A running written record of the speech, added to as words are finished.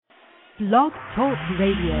Blog Talk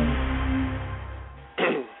Radio.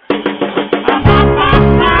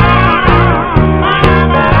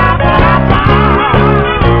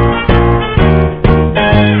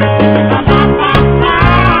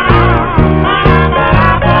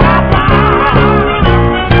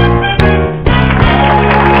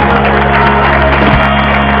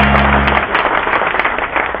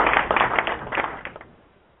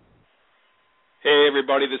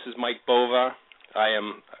 Everybody, this is Mike Bova. I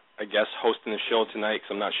am, hosting the show tonight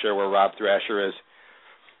because I'm not sure where Rob Thrasher is.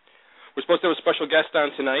 We're supposed to have a special guest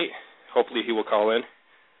on tonight. Hopefully he will call in.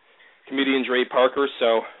 Comedian Dre Parker,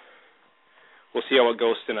 so we'll see how it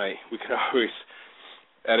goes tonight. We can always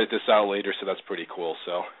edit this out later, so that's pretty cool.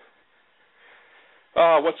 So,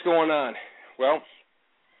 what's going on? Well,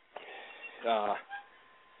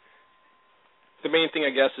 the main thing,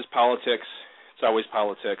 I guess, is politics. It's always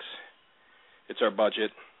politics. It's our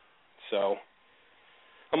budget. So,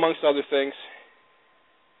 amongst other things,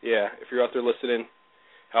 yeah, if you're out there listening,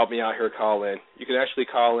 help me out here, call in. You can actually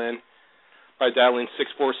call in by dialing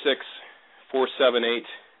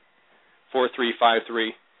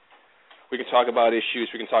 646-478-4353. We can talk about issues.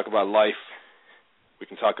 We can talk about life. We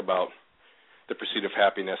can talk about the pursuit of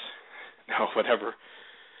happiness. No, whatever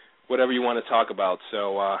you want to talk about.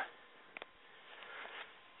 So, I'm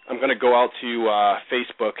going to go out to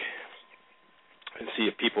Facebook and see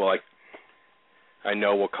if people I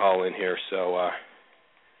know will call in here. So,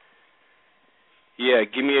 yeah,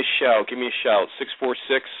 give me a shout.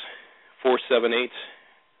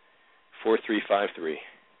 646-478-4353.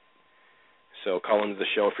 So call into the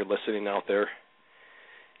show if you're listening out there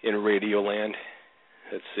in Radio Land.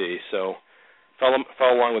 Let's see. So follow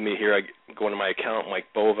along with me here. I go into my account,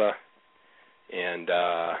 Mike Bova, and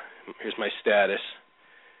here's my status.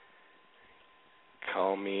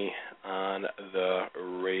 Call me on the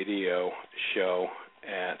radio show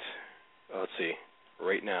at,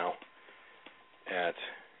 right now at,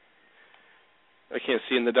 I can't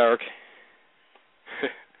see in the dark.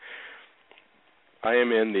 I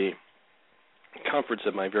am in the comforts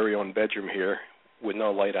of my very own bedroom here with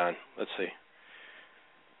no light on. Let's see.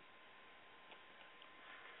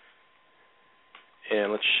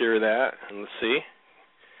 And let's share that, and let's see.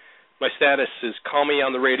 My status is call me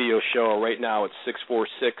on the radio show right now at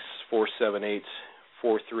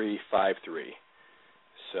 646-478-4353.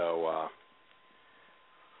 So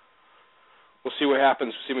we'll see what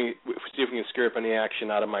happens. See if we can scare up any action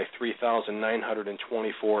out of my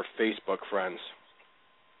 3,924 Facebook friends.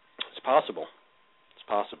 It's possible.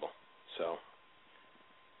 So.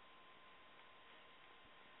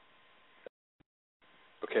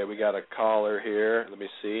 Okay, we got a caller here. Let me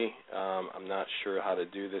see. I'm not sure how to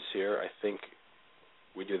do this here. I think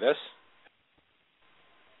we do this.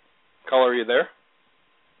 Caller, are you there?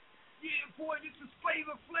 Yeah, boy, this is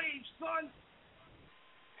Flavor Flav, son.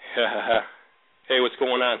 Hey, what's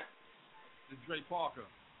going on? This is Dre Parker.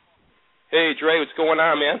 Hey, Dre, what's going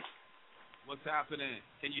on, man? What's happening?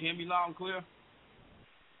 Can you hear me loud and clear?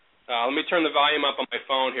 Let me turn the volume up on my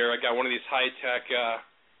phone here. I got one of these high-tech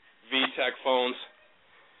V-Tech phones.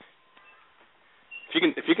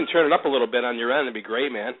 If you can turn it up a little bit on your end, it'd be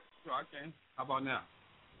great, man. Sure, I can. How about now?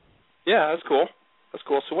 Yeah, that's cool. So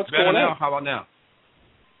what's Better going now? on? How about now?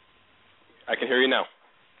 I can hear you now.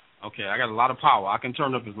 Okay, I got a lot of power. I can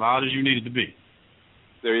turn it up as loud as you need it to be.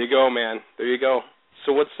 There you go, man. There you go.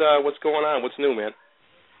 So what's going on? What's new, man?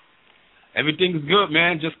 Everything's good,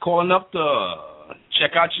 man. Just calling up to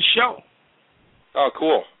check out your show. Oh,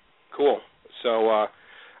 cool. So I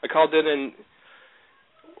called in and,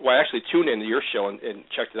 I actually tuned into your show and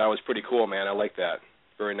checked it out. It was pretty cool, man. I like that.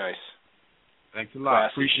 Very nice. Thanks a lot.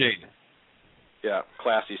 Classy. Appreciate it. Yeah,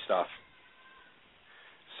 classy stuff.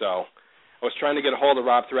 So I was trying to get a hold of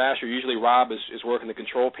Rob Thrasher. Usually Rob is working the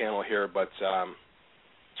control panel here, but I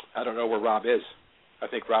don't know where Rob is. I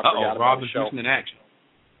think Rob forgot about the show. Rob is missing in action.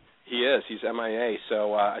 He is. He's MIA.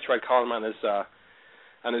 So I tried calling him on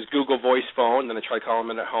his Google Voice phone, then I tried calling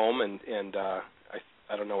him at home, and I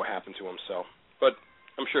don't know what happened to him. So, but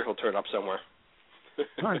I'm sure he'll turn up somewhere.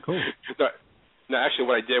 All right, cool. No, actually,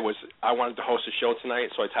 what I did was I wanted to host a show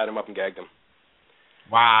tonight, so I tied him up and gagged him.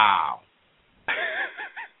 Wow.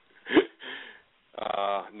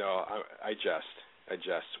 No, I jest.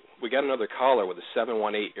 We got another caller with a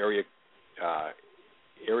 718 area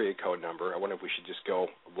code number. I wonder if we should just go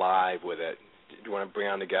live with it. Do you want to bring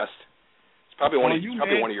on the guest? It's probably one of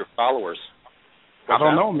your followers. I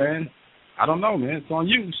don't know, man. It's on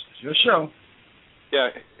you. It's your show. Yeah.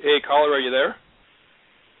 Hey, caller, are you there?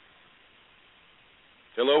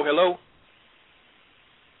 Hello?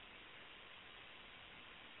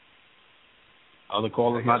 Other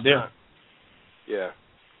caller's not there. Yeah.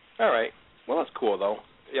 All right. Well, that's cool, though.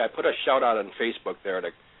 Yeah, I put a shout-out on Facebook there to,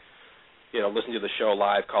 listen to the show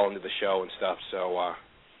live, call into the show and stuff. So,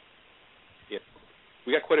 yeah,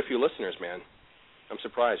 we got quite a few listeners, man. I'm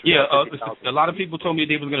surprised. Yeah, a lot of people told me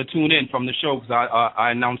they were going to tune in from the show because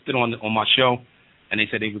I announced it on my show, and they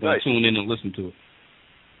said they were going to tune in and listen to it.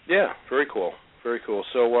 Yeah, very cool. Very cool.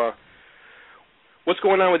 So, what's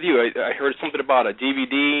going on with you? I heard something about a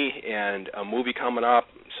DVD and a movie coming up.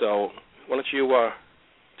 So, why don't you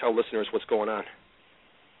tell listeners what's going on?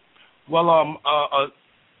 Well,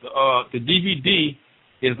 the DVD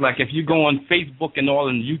is like if you go on Facebook and all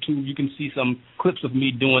and YouTube, you can see some clips of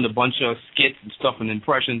me doing a bunch of skits and stuff and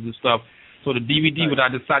impressions and stuff. So the DVD, what I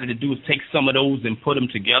decided to do is take some of those and put them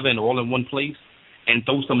together and all in one place and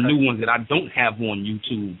throw some new ones that I don't have on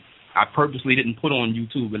YouTube. I purposely didn't put on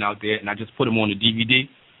YouTube and out there, and I just put them on the DVD.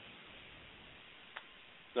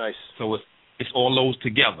 Nice. So it's all those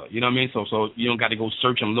together. You know what I mean? So you don't got to go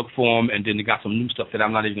search and look for them, and then they got some new stuff that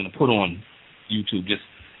I'm not even going to put on YouTube, just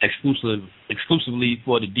exclusively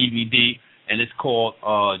for the DVD, and it's called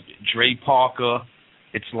Dre Parker.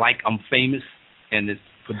 It's Like I'm Famous, and it's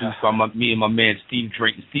produced by me and my man Steve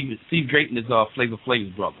Drayton. Steve Drayton is Flavor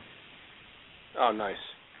Flav's brother. Oh, nice.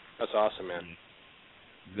 That's awesome, man.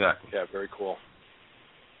 Exactly. Yeah, very cool.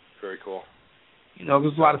 Very cool. There's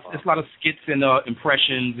a lot of skits and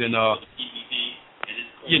impressions and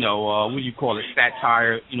what do you call it?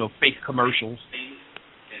 Satire. Fake commercials.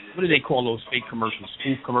 What do they call those fake commercials?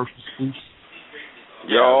 Spoof commercials, spoofs.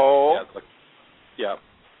 Yo. Yeah.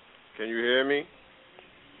 Can you hear me?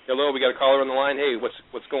 Hello, we got a caller on the line. Hey,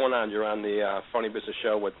 what's going on? You're on the Funny Business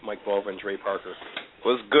Show with Mike Bova and Dre Parker.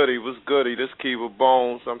 What's goody? This Kiva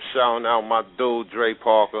Bones. I'm shouting out my dude, Dre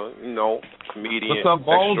Parker, comedian. What's up,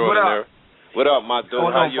 Bones? What up, my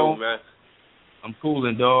dude? How you, man? I'm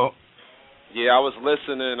coolin', dog. Yeah, I was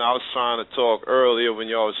listening. I was trying to talk earlier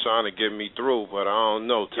when y'all was trying to get me through, but I don't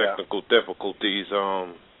know. Technical difficulties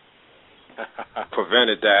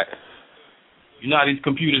prevented that. You know how these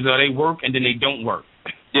computers are? They work and then they don't work.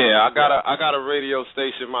 Yeah, I got a radio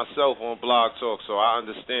station myself on Blog Talk, so I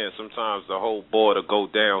understand. Sometimes the whole board will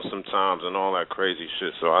go down sometimes and all that crazy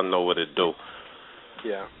shit, so I know what it do.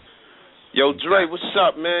 Yeah. Yo, Dre, what's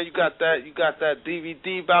up, man? You got that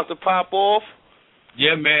DVD about to pop off?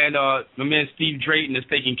 Yeah, man. My man Steve Drayton is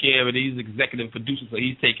taking care of it. He's executive producer, so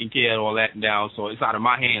he's taking care of all that now. So it's out of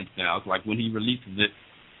my hands now. It's like when he releases it,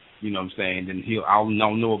 you know what I'm saying, then I'll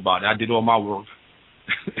know about it. I did all my work.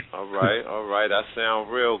 All right. That sounds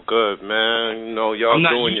real good, man. Y'all doing it. I'm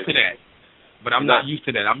not used to that. But I'm not used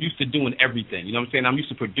to that. I'm used to doing everything. You know what I'm saying? I'm used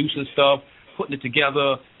to producing stuff, putting it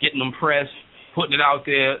together, getting them pressed, putting it out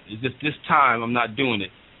there. It's just this time I'm not doing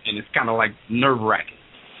it. And it's kind of like nerve-wracking.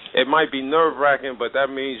 It might be nerve-wracking, but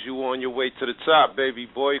that means you on your way to the top, baby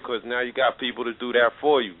boy, because now you got people to do that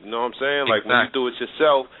for you. You know what I'm saying? Like when you do it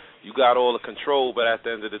yourself, you got all the control, but at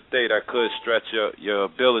the end of the day, that could stretch your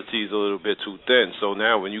abilities a little bit too thin. So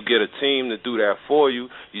now when you get a team to do that for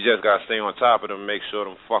you, you just got to stay on top of them, make sure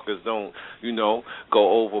them fuckers don't,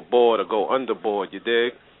 go overboard or go underboard, you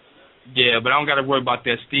dig? Yeah, but I don't got to worry about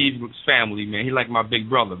that. Steve's family, man. He like my big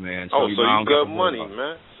brother, man. So you good money,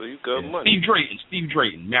 man. So you good money. Steve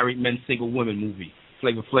Drayton, Married Men, Single Women movie.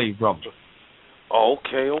 Flavor Flav brother. Oh,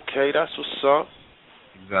 okay. That's what's up.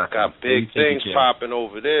 Exactly. Got big things popping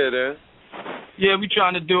over there, then. Yeah, we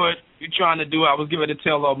trying to do it. I was giving to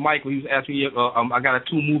tell Michael. He was asking me. I got a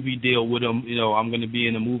 2-movie deal with him. I'm going to be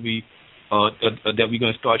in a movie that we're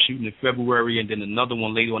going to start shooting in February, and then another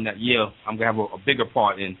one later on that year. I'm going to have a bigger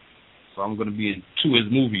part in. So I'm going to be in 2 of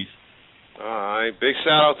his movies. All right. Big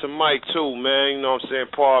shout out to Mike, too, man. You know what I'm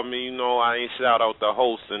saying? Pardon me. I ain't shout out the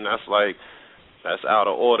host, and that's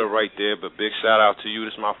out of order right there. But big shout out to you.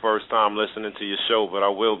 This is my first time listening to your show, but I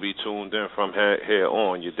will be tuned in from here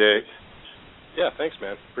on. You dig? Yeah, thanks,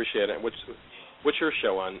 man. Appreciate it. What's your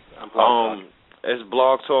show on Blog Talk? It's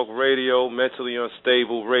Blog Talk Radio, Mentally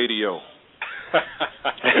Unstable Radio.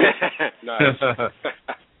 Nice.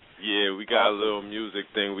 Yeah, we got a little music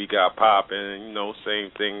thing we got popping,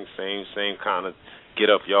 same thing, same kind of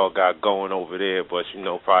get up y'all got going over there, but,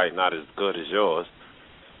 probably not as good as yours.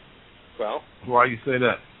 Well, why you say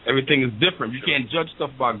that? Everything is different. You can't judge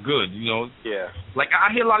stuff by good, Yeah. Like,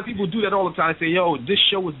 I hear a lot of people do that all the time. They say, yo, this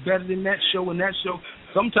show is better than that show and that show.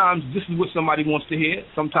 Sometimes this is what somebody wants to hear.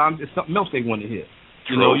 Sometimes it's something else they want to hear.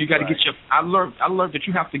 You got to get I learned that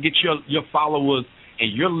you have to get your followers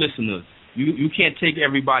and your listeners. You can't take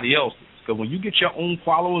everybody else's, because when you get your own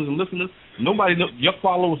followers and listeners, your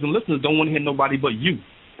followers and listeners don't want to hear nobody but you.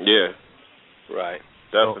 Yeah, right.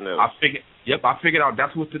 Definitely. So I figured out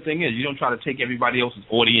that's what the thing is. You don't try to take everybody else's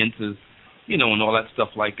audiences. and all that stuff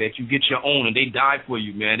like that. You get your own, and they die for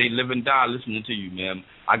you, man. They live and die listening to you, man.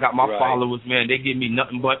 I got my followers, man. They give me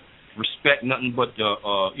nothing but respect, nothing but,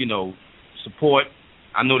 support.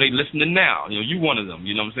 I know they listening now. You one of them.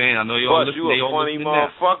 You know what I'm saying? I know you all listening. You a funny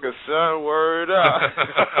motherfucker, son. Word up.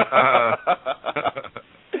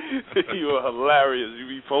 You are hilarious. You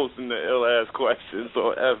be posting the ill-ass questions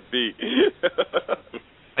on FB.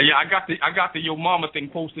 Yeah, I got the Yo Mama thing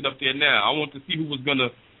posted up there now. I want to see who was gonna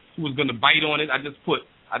bite on it. I just put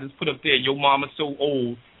up there, Yo Mama so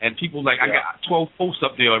old, and people I got 12 posts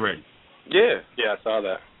up there already. Yeah, I saw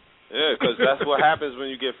that. Yeah, because that's what happens when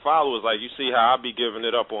you get followers. Like, you see how I be giving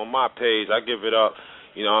it up on my page. I give it up,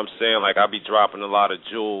 you know what I'm saying? Like, I be dropping a lot of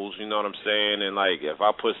jewels, you know what I'm saying? And, like, if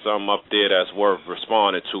I put something up there that's worth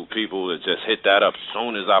responding to, people that just hit that up as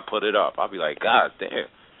soon as I put it up. I'll be like, God damn.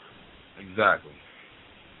 Exactly.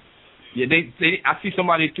 Yeah, I see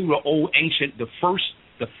somebody threw the old ancient, the first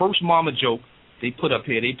mama joke they put up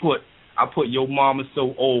here. I put Yo Mama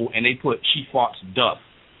so old, and they put she farts dust.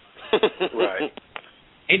 Right.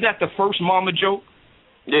 Ain't that the first mama joke?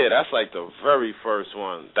 Yeah, that's like the very first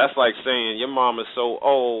one. That's like saying your mama's so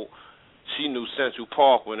old, she knew Central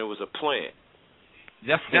Park when it was a plant.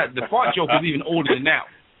 The fart joke is even older than that.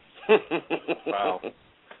 Wow.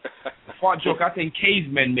 The fart joke, I think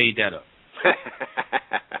cavemen made that up.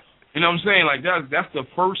 You know what I'm saying? Like, that's the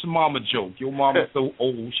first mama joke. Your mama's so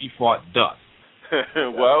old, she fart dust.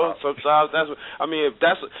 Well, sometimes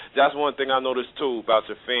that's one thing I noticed too about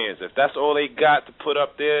your fans. If that's all they got to put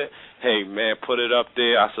up there, hey man, put it up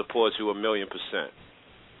there. I support you 1,000,000%.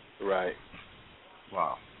 Right.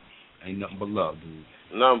 Wow. Ain't nothing but love, dude.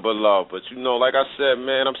 Nothing but love. But like I said,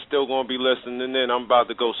 man, I'm still gonna be listening in. I'm about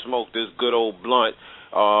to go smoke this good old blunt,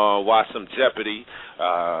 watch some Jeopardy.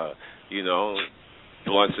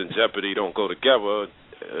 Blunts and Jeopardy don't go together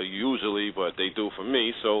usually, but they do for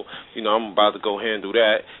me. So, I'm about to go handle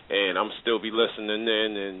that, and I'm still be listening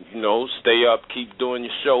in, and, stay up, keep doing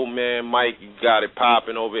your show, man. Mike, you got it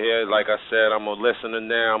popping over here. Like I said, I'm going to listen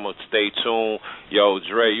now. I'm going to stay tuned. Yo,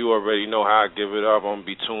 Dre, you already know how I give it up. I'm going to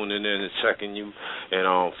be tuning in and checking you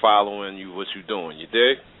and following you, what you doing. You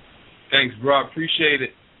dig? Thanks, bro. Appreciate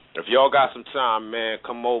it. If y'all got some time, man,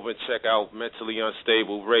 come over and check out Mentally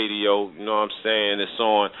Unstable Radio. You know what I'm saying? It's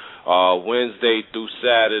on Wednesday through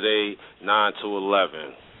Saturday, 9 to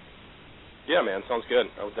 11. Yeah, man, sounds good.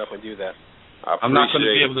 I would definitely do that. I'm not going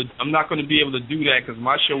to be able to do that because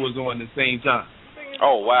my show is on at the same time.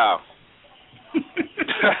 Oh, wow.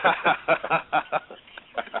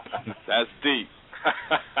 That's deep.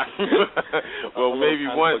 Well, maybe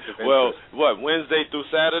Wednesday through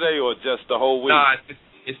Saturday or just the whole week? Nah,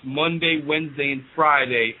 it's Monday, Wednesday, and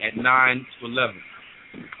Friday at 9 to 11.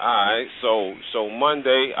 All right, so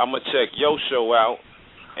Monday, I'm going to check your show out,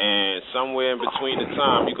 and somewhere in between the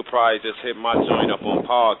time, you could probably just hit my joint up on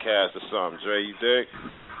podcast or something, Dre, you dig?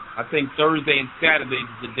 I think Thursday and Saturday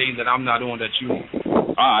is the days that I'm not on that you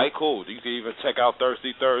on. All right, cool. You can even check out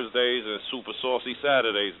Thirsty Thursdays and Super Saucy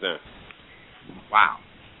Saturdays then. Wow.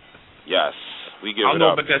 Yes, we give it up. I don't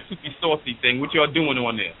know about that Super Saucy thing. What y'all doing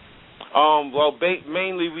on there?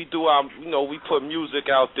 Mainly we do we put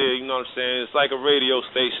music out there, you know what I'm saying? It's like a radio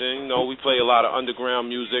station, we play a lot of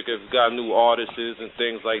underground music. If you got new artists and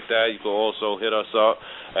things like that, you can also hit us up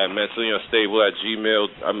at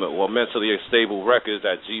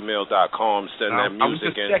mentallyunstablerecords@gmail.com. Send that music in. I was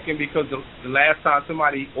just checking because the last time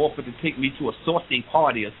somebody offered to take me to a saucy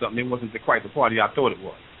party or something, it wasn't quite the party I thought it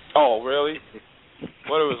was. Oh, really?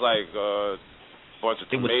 What, it was like, bunch of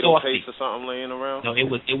tomato paste or something laying around? No, it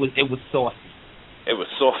was saucy. It was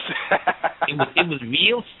saucy. it was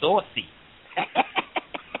real saucy.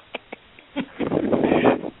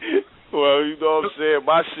 Well, you know what I'm saying?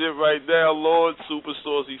 My shit right now, Lord, Super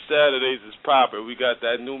Saucy Saturdays is popping. We got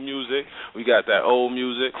that new music, we got that old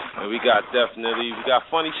music, and we got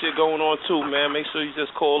funny shit going on too, man. Make sure you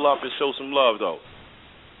just call up and show some love, though.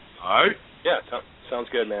 All right? Yeah, sounds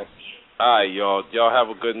good, man. All right, y'all. Y'all have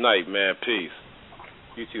a good night, man. Peace.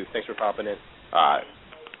 You too. Thanks for popping in. All right.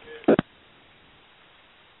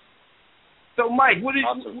 So, Mike, what do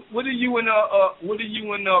you and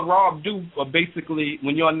Rob do basically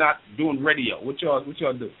when you're not doing radio? What y'all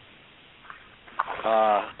do?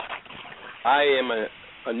 I am a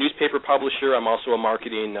newspaper publisher. I'm also a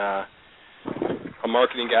marketing guy.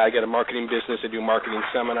 I got a marketing business. I do marketing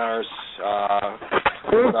seminars.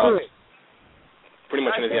 Pretty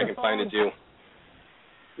much anything I can find to do.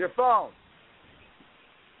 Your phone.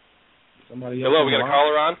 Hello, we got a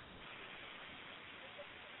caller on?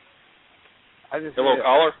 Hello,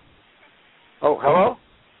 caller? Oh, hello?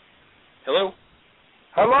 Hello?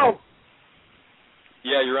 Hello?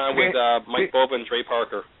 Yeah, you're on with Mike Bova and Dre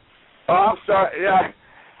Parker. Oh, I'm sorry. Yeah,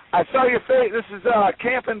 I saw your face. This is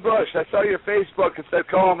Camp and Bush. I saw your Facebook. It said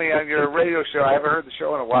call me on your radio show. I haven't heard the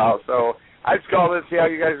show in a while, so I just called in to see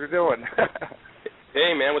how you guys are doing.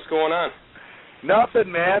 Hey, man, what's going on?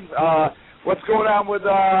 Nothing, man. What's going on with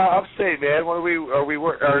Upstate, man? Are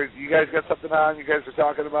you guys got something on? You guys are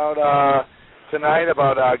talking about tonight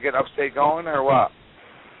about getting Upstate going, or what?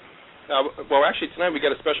 Well, actually, tonight we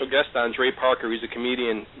got a special guest on, Dre Parker. He's a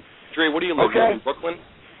comedian. Dre, what do you live in Brooklyn?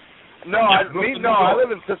 No, I live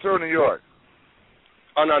in Cicero, New York.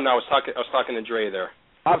 Oh no, I was talking to Dre there.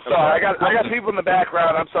 I'm sorry. I got people in the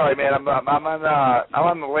background. I'm sorry, man. I'm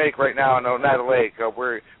on the lake right now. No, not a lake.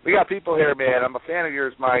 We got people here, man. I'm a fan of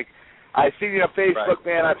yours, Mike. I see you on Facebook,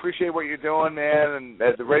 man. I appreciate what you're doing, man, and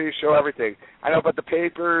the radio show, everything. I know about the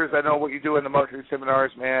papers. I know what you do in the marketing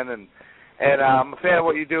seminars, man, and I'm a fan of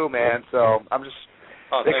what you do, man. So I'm just.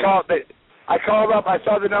 I called up. I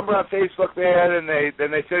saw the number on Facebook, man, and they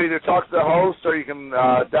said either talk to the host or you can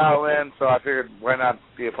dial in. So I figured why not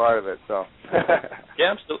be a part of it. So.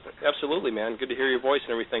 Yeah, absolutely, man. Good to hear your voice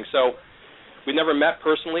and everything. So we never met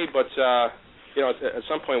personally, but at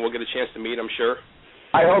some point we'll get a chance to meet, I'm sure.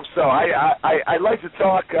 I hope so. I like to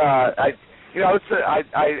talk. I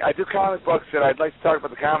do comic books, and I'd like to talk about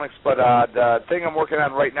the comics. But the thing I'm working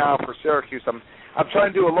on right now for Syracuse, I'm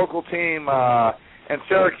trying to do a local team in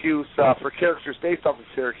Syracuse for characters based off of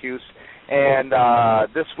Syracuse. And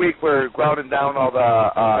this week we're grounding down all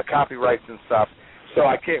the copyrights and stuff. So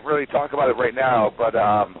I can't really talk about it right now. But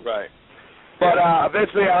right. But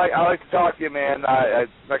eventually, I like to talk to you, man.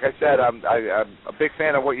 Like I said, I'm a big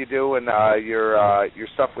fan of what you do and your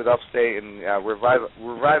stuff with Upstate and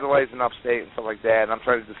revitalizing Upstate and stuff like that. And I'm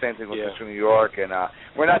trying to do the same thing with Central New York, and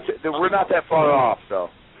we're not that far off. So.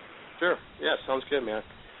 Sure. Yeah, sounds good, man.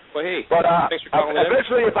 Well, hey, but thanks for calling in.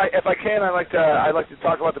 Eventually, if I can, I'd like to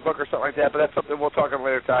talk about the book or something like that. But that's something we'll talk about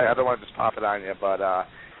later time. I don't want to just pop it on you, but I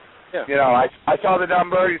saw the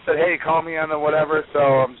number. You said, hey, call me on the whatever. So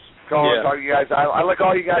I'm just calling to talk to you guys. I like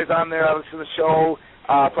all you guys on there. I listen to the show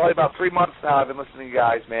probably about 3 months now. I've been listening to you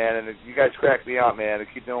guys, man, and you guys crack me up, man. And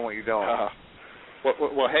keep doing what you're doing.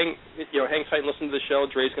 Well, hang tight and listen to the show.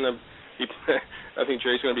 Dre's gonna be, I think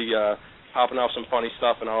Dre's gonna be popping off some funny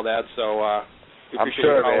stuff and all that. So we appreciate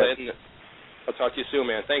you calling in. I'll talk to you soon,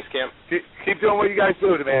 man. Thanks, Cam. Keep doing what you guys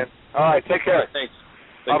do, man. All right, take care. All right, thanks.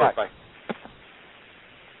 Take care. Bye.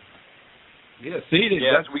 Yeah, see,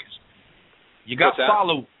 you got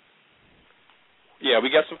followed. Yeah,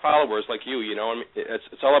 we got some followers like you. You know, I mean,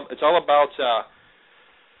 it's all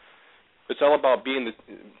about being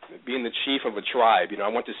the chief of a tribe. You know, I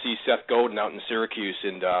went to see Seth Godin out in Syracuse,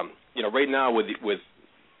 and right now with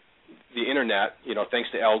the internet,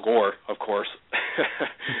 thanks to Al Gore, of course,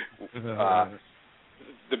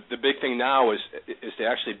 the big thing now is to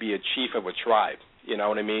actually be a chief of a tribe. You know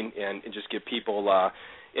what I mean? And just give people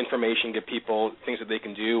information, give people things that they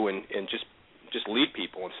can do, and just lead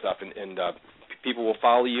people and stuff, and people will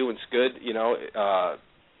follow you, and it's good. I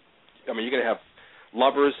mean, you're going to have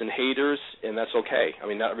lovers and haters, and that's okay. I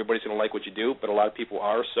mean, not everybody's going to like what you do, but a lot of people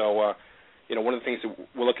are. So, one of the things that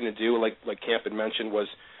we're looking to do, like Camp had mentioned,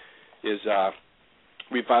 is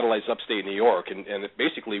revitalize upstate New York, and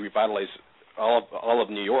basically revitalize all of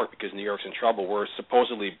New York, because New York's in trouble. We're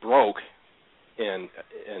supposedly broke, and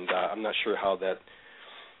I'm not sure how that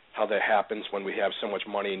happens when we have so much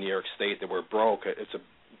money in New York State that we're broke. It's a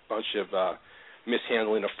bunch of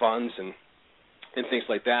mishandling of funds and things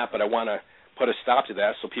like that, but I want to put a stop to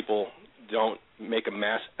that so people don't make a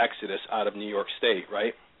mass exodus out of New York State,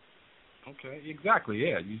 right? Okay, exactly,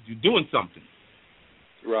 yeah. You're doing something.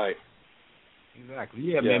 Right. Exactly,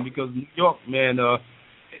 yeah, man, because New York, man,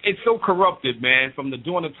 it's so corrupted, man, from the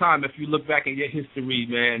dawn of time. If you look back at your history,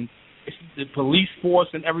 man, it's the police force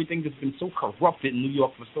and everything that's been so corrupted in New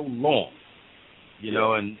York for so long, you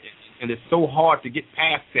know, and it's so hard to get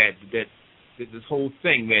past that this whole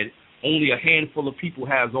thing that only a handful of people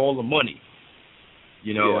has all the money,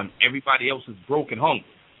 and everybody else is broke and hungry.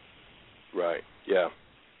 Right, yeah.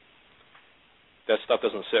 That stuff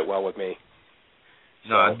doesn't sit well with me.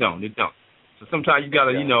 No, it don't. So sometimes you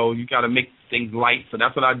gotta, you gotta make things light. So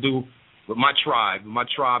that's what I do with my tribe. With my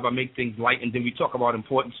tribe, I make things light, and then we talk about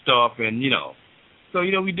important stuff, and so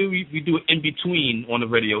we do it in between on the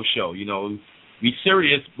radio show. We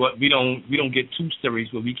serious, but we don't get too serious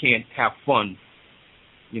where we can't have fun.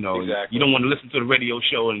 Exactly. You don't want to listen to the radio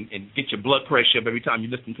show and get your blood pressure up every time you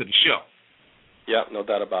listen to the show. Yeah, no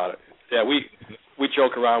doubt about it. Yeah, we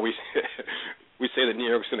joke around. We say that New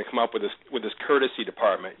York's going to come up with this courtesy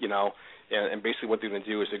department, and basically what they're going to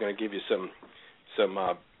do is they're going to give you some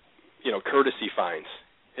courtesy fines.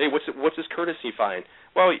 Hey, what's this courtesy fine?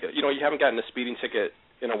 Well, you haven't gotten a speeding ticket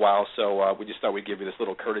in a while, so we just thought we'd give you this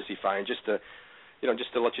little courtesy fine, just to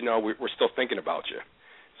let you know we're still thinking about you.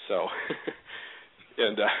 So,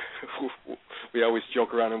 and we always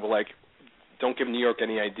joke around and we're like, don't give New York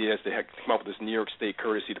any ideas. They have to come up with this New York State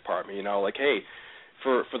courtesy department. Like, hey,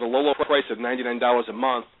 for the low price of $99 a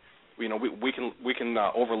month, we can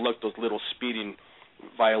overlook those little speeding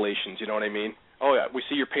violations. You know what I mean? Oh yeah, we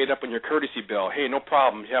see you're paid up on your courtesy bill. Hey, no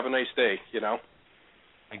problem. You have a nice day.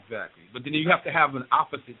 Exactly. But then you have to have an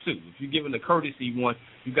opposite too. If you're giving a courtesy one,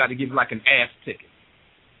 you got to give like an ass ticket.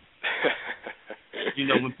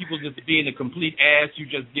 When people just being a complete ass, you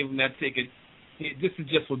just give them that ticket. This is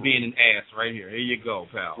just for being an ass right here. Here you go,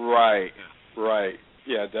 pal. Right.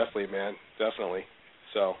 Yeah, definitely, man. Definitely.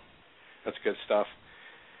 So that's good stuff.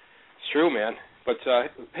 It's true, man. But,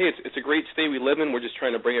 hey, it's a great state we live in. We're just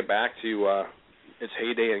trying to bring it back to its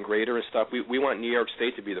heyday and greater and stuff. We want New York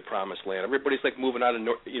State to be the promised land. Everybody's like moving out of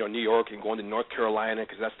New York and going to North Carolina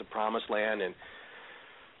because that's the promised land. And,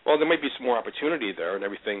 well, there might be some more opportunity there and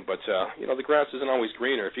everything, but, the grass isn't always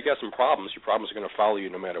greener. If you got some problems, your problems are going to follow you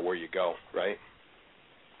no matter where you go, right?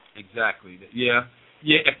 Exactly. Yeah,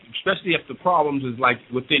 especially if the problems is like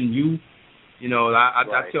within you.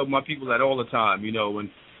 I tell my people that all the time.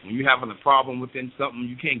 When you're having a problem within something,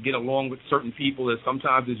 you can't get along with certain people, and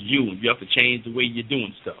sometimes it's you, and you have to change the way you're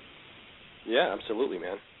doing stuff. Yeah, absolutely,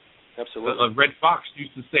 man. Absolutely. Red Fox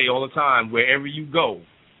used to say all the time, wherever you go,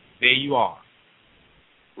 there you are.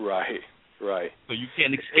 Right. So you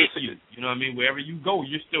can't escape you. You know what I mean? Wherever you go,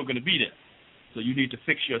 you're still going to be there. So you need to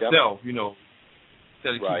fix yourself,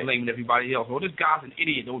 instead of keep blaming everybody else. Oh, this guy's an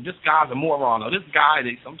idiot. Oh, this guy's a moron. Or this guy,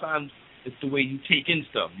 sometimes it's the way you take in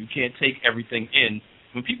stuff. You can't take everything in.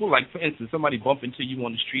 When people, like, for instance, somebody bump into you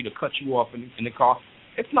on the street or cut you off in the car,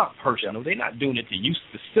 it's not personal. They're not doing it to you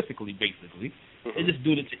specifically, basically. They're just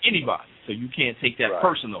doing it to anybody. So you can't take that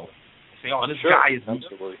personal. Say, oh, this guy is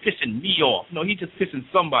pissing me off. No, he's just pissing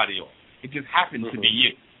somebody off. It just happens to be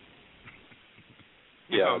you.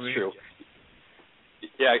 Yeah, that's true.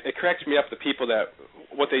 Yeah, it cracks me up, the people that,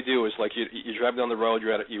 what they do is, like, you drive down the road,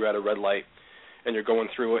 you're at a red light, and you're going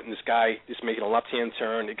through it, and this guy is making a left-hand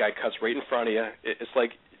turn, the guy cuts right in front of you. It's like,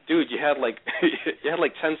 dude, you had like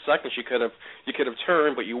 10 seconds you could have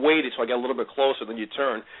turned, but you waited so I got a little bit closer, then you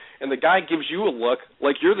turn, and the guy gives you a look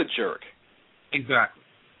like you're the jerk. Exactly.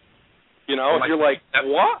 Like, you're like,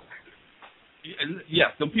 what? Yeah,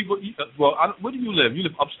 some people. Well, where do you live? You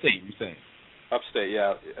live upstate, you're saying? Upstate,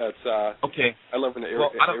 yeah. It's okay. I live in an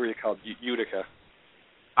area called Utica.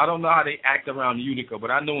 I don't know how they act around Utica, but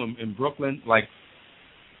I know in Brooklyn, like,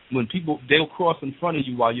 when people, they'll cross in front of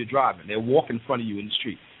you while you're driving. They'll walk in front of you in the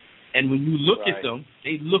street. And when you look at them,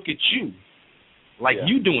 they look at you like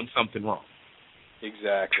you doing something wrong.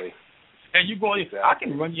 Exactly. And you're going, I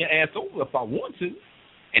can run your ass over if I want to.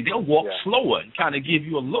 And they'll walk slower and kind of give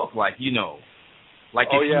you a look like, like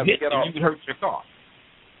if you hit them, you can hurt your car.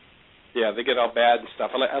 Yeah, they get all bad and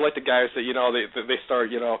stuff. I like the guys that, they start,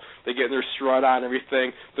 they get their strut on and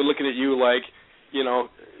everything. They're looking at you like,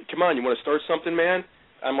 come on, you want to start something, man?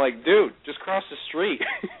 I'm like, dude, just cross the street.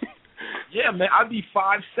 Yeah, man, I'd be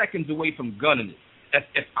 5 seconds away from gunning it.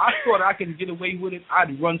 If I thought I could get away with it,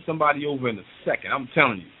 I'd run somebody over in a second. I'm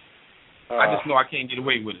telling you. I just know I can't get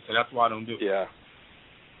away with it, so that's why I don't do it. Yeah.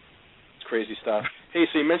 It's crazy stuff. Hey,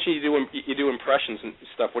 so you mentioned you do impressions and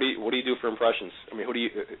stuff. What do you do for impressions? I mean, who do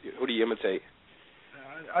you imitate?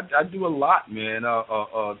 I do a lot, man.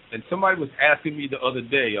 And somebody was asking me the other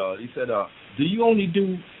day. He said, "Do you only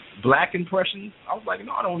do black impressions?" I was like,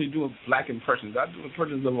 "No, I don't only do black impressions. I do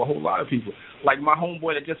impressions of a whole lot of people. Like my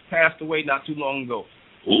homeboy that just passed away not too long ago.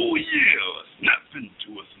 Oh yeah, snap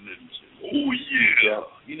into a Slim Jim. Oh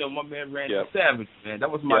yeah. My man Randy Savage, man. That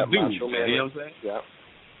was my dude. Man. You know what I'm saying? Yeah.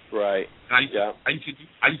 Right. I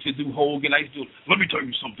used to do Hogan. I used to do, let me tell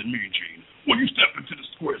you something, Mean Gene. When you step into the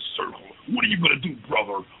square circle, what are you going to do,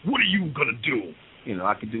 brother? What are you going to do?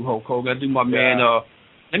 I could do Hulk Hogan. I do my man,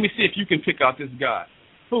 let me see if you can pick out this guy.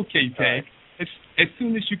 Okay, Peg. As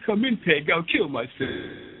soon as you come in, Peg, I'll kill myself.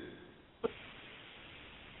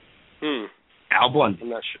 Al Bundy. I'm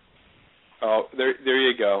not sure. Oh, there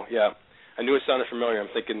you go. Yeah. I knew it sounded familiar. I'm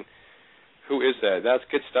thinking, who is that? That's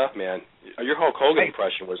good stuff, man. Your Hulk Hogan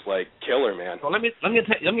impression was like killer, man. Well, let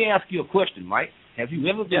me ask you a question, Mike. Have you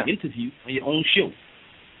ever been interviewed on your own show?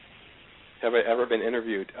 Have I ever been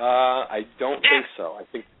interviewed? I don't think so. I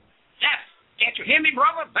think. Yes. Can't you hear me,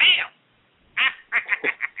 brother? Bam.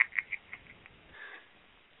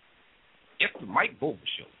 It's the Mike Bova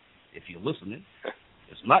Show. If you're listening,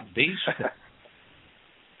 it's not Dave Chappelle.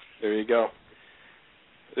 There you go.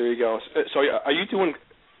 So are you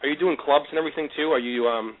doing clubs and everything too? Are you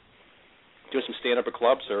doing some stand-up at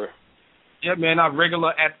clubs or? Yeah, man, I'm regular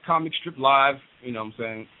at Comic Strip Live. You know what I'm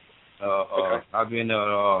saying? Okay. I've been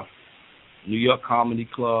New York Comedy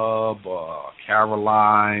Club,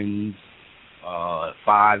 Caroline's,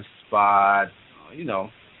 Five Spot. You know,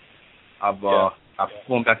 I've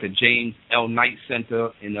performed at the James L. Knight Center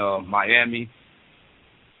in Miami.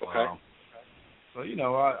 Okay. So you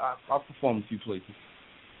know, I've performed a few places.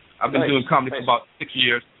 I've been doing comedy for about 6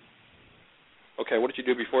 years. Okay, what did you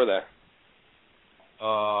do before that?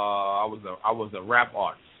 I was a rap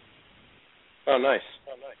artist. Oh, nice.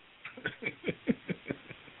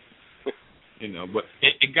 You know, but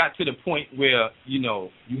it got to the point where, you know,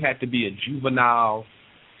 you had to be a juvenile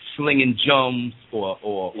slinging jumps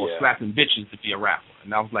or slapping bitches to be a rapper.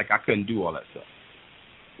 And I was like, I couldn't do all that stuff.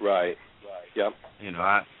 Right. Yep. You know,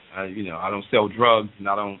 I don't sell drugs and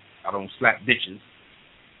I don't slap bitches.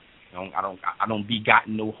 I don't be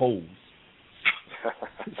gotten no hoes.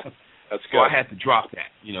 That's good. So I had to drop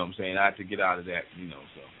that, you know what I'm saying? I had to get out of that, you know,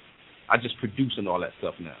 so I just produce and all that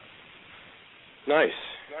stuff now. Nice.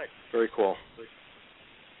 Very cool.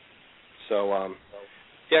 So,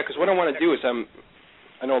 yeah, because what I want to do is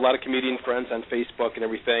I know a lot of comedian friends on Facebook and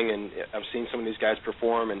everything, and I've seen some of these guys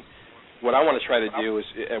perform, and what I want to try to do is,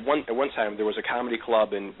 at one time there was a comedy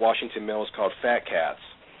club in Washington Mills called Fat Cats,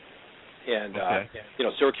 and, you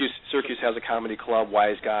know, Syracuse has a comedy club,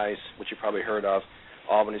 Wise Guys, which you probably heard of.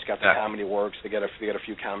 Albany's got the Comedy Works. They got a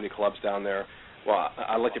few comedy clubs down there. Well,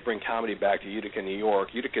 I'd like to bring comedy back to Utica, New York.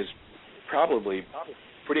 Utica's probably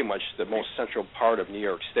pretty much the most central part of New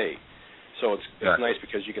York State. So it's nice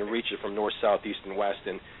because you can reach it from north, south, east, and west.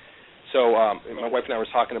 And so my wife and I were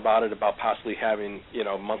talking about it, about possibly having, you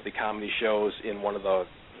know, monthly comedy shows in one of the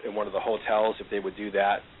hotels, if they would do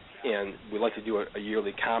that. And we'd like to do a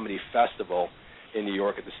yearly comedy festival in New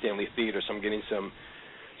York at the Stanley Theater. So I'm getting some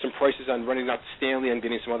prices on running out to Stanley and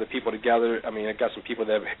getting some other people together. I mean, I got some people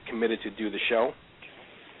that have committed to do the show.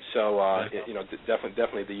 So, you know,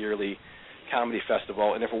 definitely the yearly comedy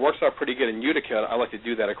festival. And if it works out pretty good in Utica, I'd like to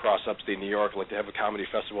do that across upstate New York. I'd like to have a comedy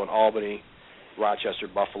festival in Albany, Rochester,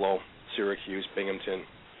 Buffalo, Syracuse, Binghamton,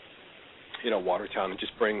 you know, Watertown, and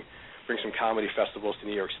just bring some comedy festivals to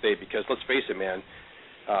New York State. Because let's face it, man,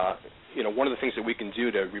 you know, one of the things that we can do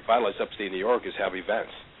to revitalize upstate New York is have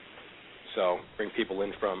events. So bring people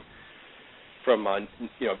in from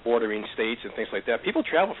you know, bordering states and things like that. People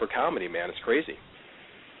travel for comedy, man. It's crazy.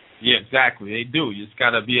 Yeah, exactly. They do. You just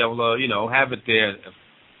got to be able to, you know, have it there.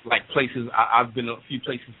 Like places, I've been to a few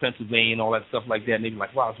places, Pennsylvania and all that stuff like that, and they be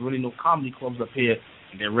like, wow, there's really no comedy clubs up here.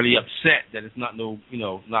 And they're really upset that it's not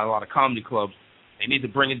a lot of comedy clubs. They need to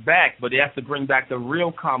bring it back, but they have to bring back the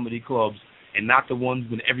real comedy clubs and not the ones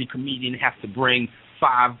when every comedian has to bring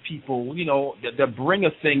 5 people. You know, the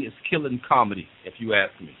bringer thing is killing comedy, if you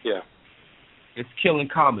ask me. Yeah. It's killing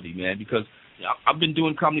comedy, man, because you know, I've been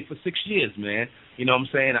doing comedy for 6 years, man. You know what I'm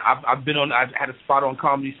saying? I've had a spot on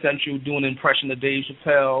Comedy Central doing an impression of Dave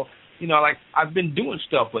Chappelle. You know, like, I've been doing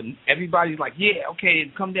stuff, but everybody's like, yeah,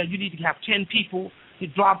 okay, come down, you need to have 10 people,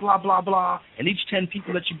 blah, blah, blah, blah, and each 10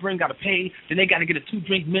 people that you bring got to pay, then they got to get a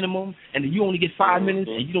 2-drink minimum, and then you only get 5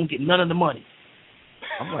 minutes, and you don't get none of the money.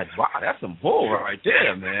 I'm like, wow, that's some bull right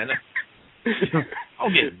there, man. I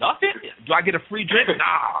don't get nothing. Do I get a free drink?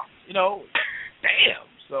 Nah. You know, damn.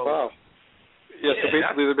 So. Wow. Yeah. So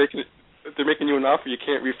basically, they're making you an offer you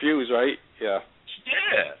can't refuse, right? Yeah.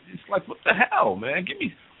 Yeah. It's like, what the hell, man?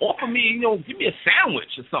 Offer me, you know, give me a sandwich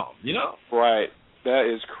or something, you know? Right. That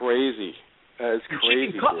is crazy. That is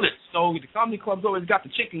crazy. Chicken cutlets. So the comedy club's always got the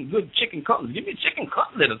good chicken cutlets. Give me a chicken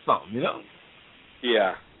cutlet or something, you know?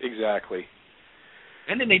 Yeah. Exactly.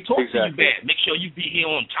 And then they talk to you bad. Make sure you be here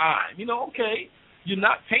on time. You know, okay, you're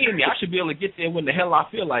not paying me. I should be able to get there when the hell I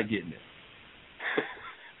feel like getting there.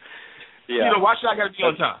 Yeah. You know, why should I got to be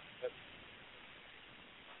on time?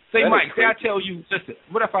 Say, Mike, say I tell you, listen,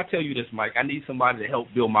 what if I tell you this, Mike? I need somebody to help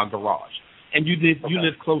build my garage. And you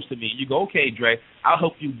live close to me. You go, okay, Dre, I'll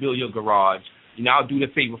help you build your garage. You know, I'll do the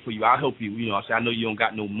favor for you. I'll help you. You know, I say, I know you don't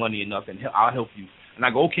got no money or nothing. I'll help you. And I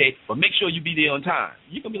go, okay, but make sure you be there on time.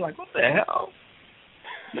 You can be like, what the hell?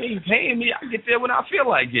 You ain't paying me. I get there when I feel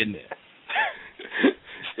like getting there.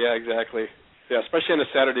 Yeah, exactly. Yeah, especially on a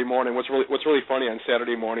Saturday morning. What's really funny on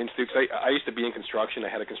Saturday mornings, too, because I used to be in construction. I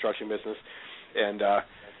had a construction business, and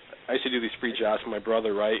I used to do these free jobs for my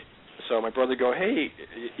brother, right? So my brother go, hey,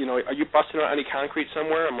 you know, are you busting out any concrete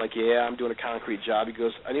somewhere? I'm like, yeah, I'm doing a concrete job. He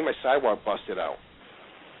goes, I need my sidewalk busted out.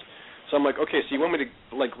 So I'm like, okay, so you want me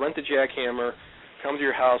to, like, rent a jackhammer, come to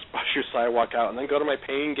your house, bust your sidewalk out, and then go to my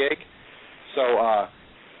paying gig? So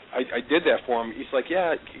I did that for him. He's like,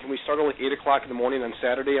 yeah, can we start at like 8 o'clock in the morning on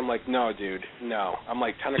Saturday? I'm like, no, dude, no. I'm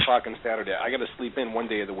like 10 o'clock on Saturday. I got to sleep in one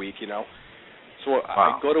day of the week, you know. So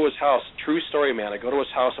I go to his house. True story, man. I go to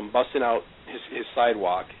his house. I'm busting out his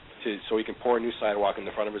sidewalk so he can pour a new sidewalk in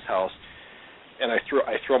the front of his house. And I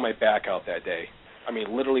throw my back out that day. I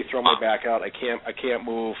mean, literally throw my back out. I can't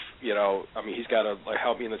move. You know, I mean, he's got to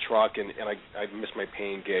help me in the truck, and I miss my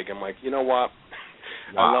pain gig. I'm like, you know what?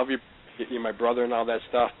 I love you. You're my brother and all that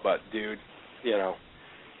stuff, but dude, you know,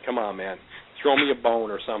 come on, man. Throw me a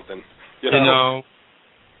bone or something. You know?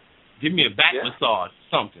 Give me a back massage,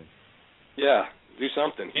 something. Yeah, do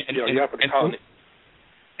something. You have to call it.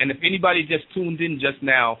 And if anybody just tuned in just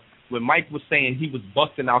now, when Mike was saying he was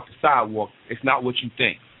busting out the sidewalk, it's not what you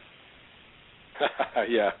think.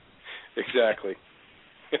 Yeah, exactly.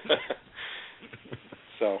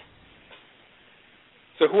 So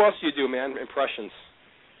who else do you do, man? Impressions?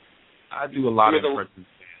 I do a lot of impressions.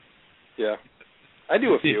 Yeah, I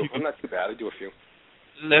do a few. I'm not too bad. I do a few.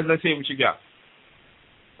 Let's see what you got.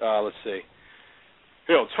 Let's see.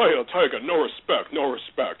 Hey, I'll tell you, no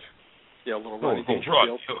respect. Yeah, a little Rodney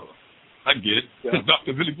Dangerfield. I get it. Yeah.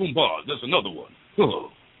 Dr. Billy Boomba, there's another one.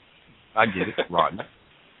 I get it, Rodney.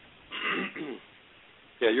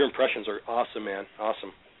 Yeah, your impressions are awesome, man.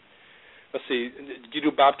 Awesome. Let's see. Did you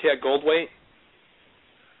do Bobcat Goldthwait?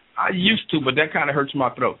 I used to, but that kind of hurts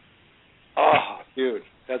my throat. Oh, dude,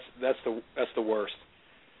 that's the worst.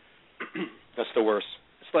 That's the worst.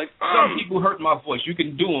 It's like some people hurt my voice. You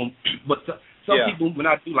can do them, but some people, when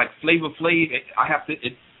I do like Flavor Flav, I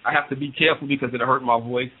have to be careful because it'll hurt my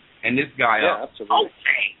voice. And this guy, absolutely.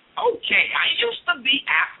 Okay, I used to be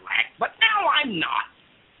Affleck, but now I'm not.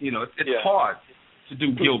 You know, it's hard to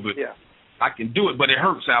do Gilbert. Yeah. I can do it, but it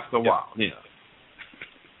hurts after a while. Yeah.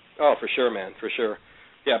 Oh, for sure, man, for sure.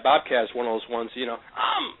 Yeah, Bobcat's one of those ones. You know,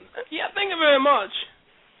 thank you very much.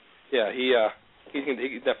 Yeah, he can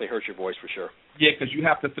definitely hurt your voice for sure. Yeah, because you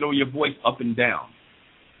have to throw your voice up and down.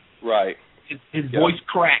 Right. His voice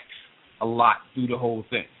cracks a lot through the whole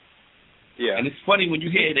thing. Yeah. And it's funny when you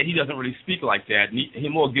hear that he doesn't really speak like that.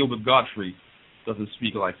 Him or Gilbert Gottfried doesn't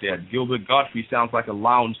speak like that. Gilbert Gottfried sounds like a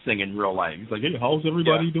lounge singer in real life. He's like, hey, how's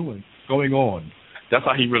everybody doing? Going on. That's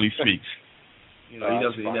how he really speaks. You know, he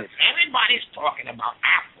doesn't. Everybody's talking about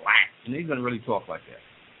Affleck, and he doesn't really talk like that.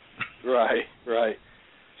 Right.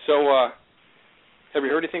 So, have you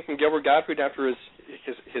heard anything from Gilbert Gottfried after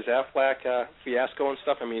his Affleck fiasco and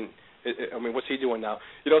stuff? I mean, what's he doing now?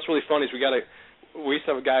 You know, what's really funny is we used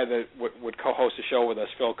to have a guy that would co-host a show with us,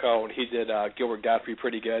 Phil Coe, and he did Gilbert Gottfried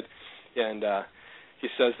pretty good. And he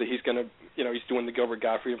says that he's going to, he's doing the Gilbert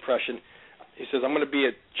Gottfried impression. He says, I'm going to be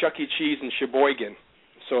at Chuck E. Cheese in Sheboygan.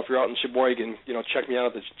 So if you're out in Sheboygan, check me out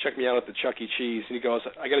at the Chuck E. Cheese. And he goes,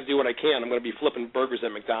 I got to do what I can. I'm going to be flipping burgers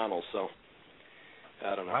at McDonald's. So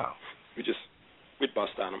I don't know. Wow. We'd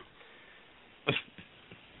bust on him.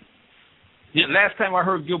 Yeah, last time I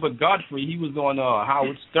heard Gilbert Gottfried, he was on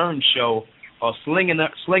Howard Stern's show, slinging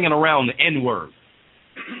around the N-word.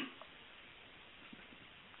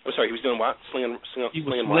 Oh, sorry, he was doing what?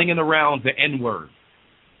 Slinging around the N-word.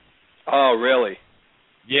 Oh, really?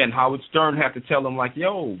 Yeah, and Howard Stern had to tell him, like,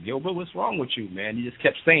 yo, Gilbert, what's wrong with you, man? He just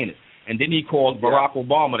kept saying it. And then he called Barack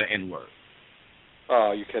Obama the N-word.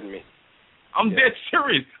 Oh, you kidding me? I'm dead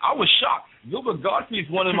serious. I was shocked. Gilbert Gottfried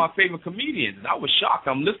is one of my favorite comedians, and I was shocked.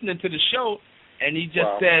 I'm listening to the show, and he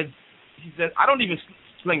just says, I don't even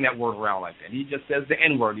sling that word around like that. He just says the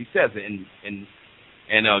N-word. He says it,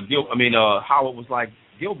 Howard was like,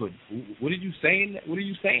 Gilbert, what are you saying? What are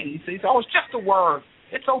you saying? He says, oh, it's just a word.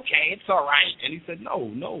 It's okay. It's all right. And he said,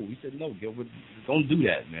 no. He said, no, Gilbert, don't do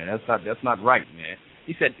that, man. That's not right, man.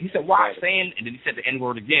 He said, why saying? And then he said the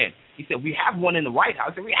N-word again. He said, we have one in the White House.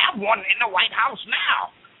 I said, we have one in the White House now.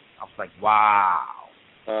 I was like, wow.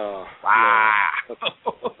 Oh, wow.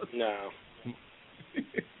 No.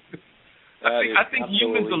 I think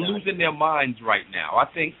humans are losing their minds right now. I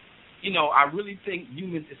think, I really think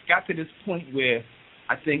humans, it's got to this point where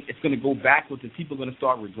I think it's going to go backwards and people are going to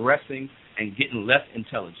start regressing and getting less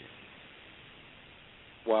intelligent.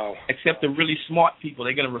 Wow. Except the really smart people,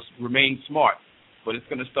 they're going to remain smart. But it's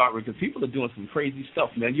going to start because people are doing some crazy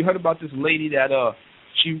stuff, man. You heard about this lady that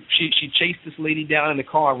she chased this lady down in the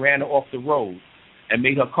car and ran her off the road and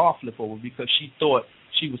made her car flip over because she thought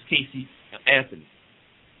she was Casey Anthony.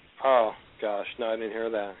 Oh, gosh. No, I didn't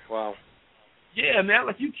hear that. Wow. Yeah, man.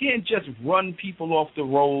 Like, you can't just run people off the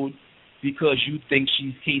road because you think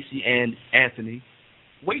she's Casey and Anthony.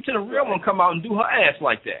 Wait till the real one come out and do her ass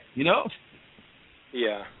like that,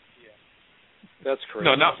 Yeah. That's crazy.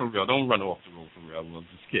 No, not for real. Don't run off the road for real. I'm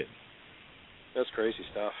just kidding. That's crazy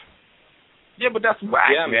stuff. Yeah, but that's whack,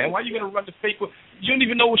 man. Why are you going to run the fake one? You don't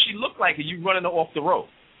even know what she looked like and you running her off the road.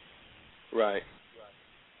 Right.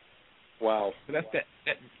 Wow. So that's that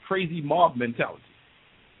crazy mob mentality.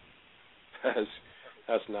 That's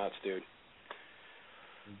That's nuts, dude.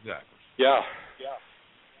 Exactly. Yeah.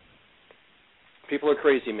 People are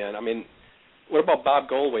crazy, man. I mean, what about Bob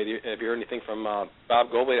Goldway? Have you heard anything from Bob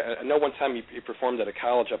Goldway? I know one time he performed at a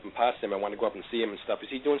college up in Potsdam. I wanted to go up and see him and stuff. Is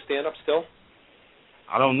he doing stand-up still?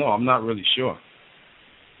 I don't know. I'm not really sure.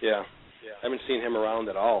 Yeah. I haven't seen him around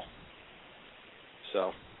at all.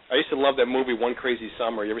 So I used to love that movie, One Crazy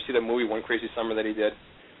Summer. You ever see that movie, One Crazy Summer, that he did?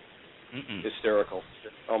 Mm-mm. Hysterical.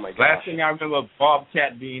 Oh, my gosh. Last thing I remember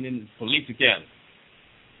Bobcat being in Police Academy.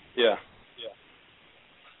 Yeah.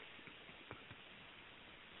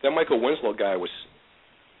 That Michael Winslow guy was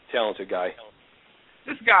a talented guy.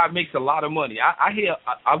 This guy makes a lot of money.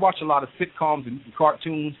 I watch a lot of sitcoms and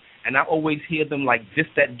cartoons, and I always hear them like this,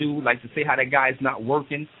 that dude, like to say how that guy's not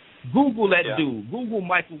working. Google that dude. Google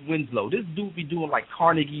Michael Winslow. This dude be doing like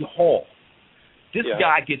Carnegie Hall. This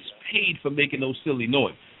guy gets paid for making those silly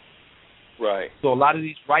noises. Right. So a lot of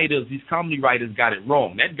these writers, these comedy writers, got it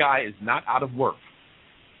wrong. That guy is not out of work.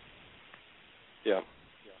 Yeah.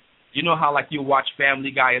 You know how like you watch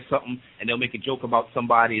Family Guy or something, and they'll make a joke about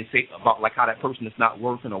somebody and say about like how that person is not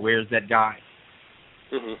working or where's that guy.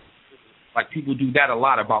 Mhm. Like people do that a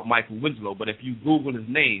lot about Michael Winslow, but if you Google his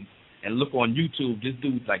name and look on YouTube, this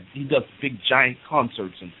dude like he does big giant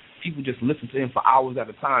concerts and people just listen to him for hours at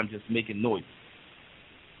a time just making noise.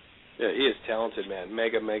 Yeah, he is talented, man.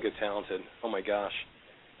 Mega talented. Oh my gosh.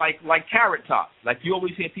 Like Carrot Top. Like you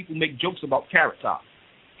always hear people make jokes about Carrot Top.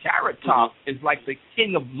 Carrot Top is like the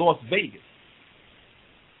king of Las Vegas.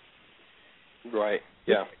 Right.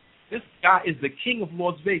 Yeah. This guy is the king of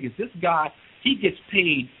Las Vegas. This guy, he gets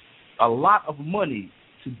paid a lot of money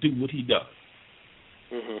to do what he does.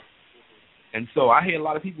 Mhm. And so I hear a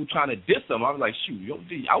lot of people trying to diss him. I was like,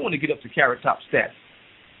 shoot, I want to get up to Carrot Top status.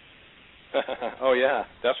 Oh yeah,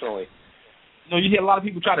 definitely. You know, you hear a lot of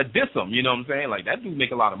people try to diss him. You know what I'm saying? Like that dude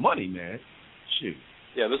make a lot of money, man. Shoot.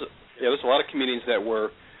 Yeah, there's a lot of comedians that were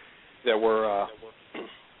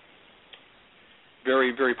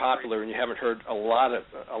very, very popular, and you haven't heard a lot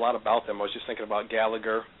about them. I was just thinking about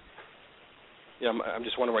Gallagher. Yeah, I'm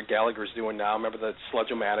just wondering what Gallagher's doing now. Remember the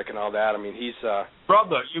Sludge-O-Matic and all that? I mean, he's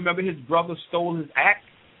brother. You remember his brother stole his act?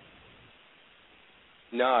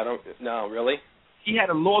 No, I don't. No, really? He had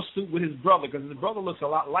a lawsuit with his brother because his brother looks a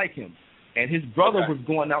lot like him, and his brother was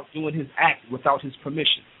going out doing his act without his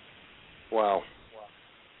permission. Wow.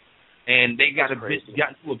 And they got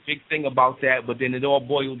into a big thing about that, but then it all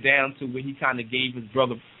boiled down to where he kind of gave his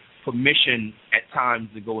brother permission at times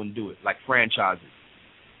to go and do it, like franchises.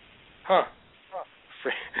 Huh.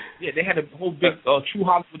 Yeah, they had a whole big True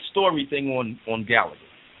Hollywood Story thing on Gallagher.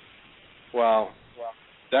 Wow.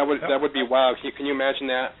 That would be wild. Can you imagine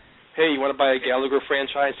that? Hey, you want to buy a Gallagher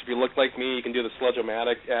franchise? If you look like me, you can do the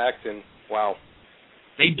Sludge-O-Matic act, and wow.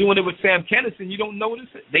 They doing it with Sam Kinison. You don't notice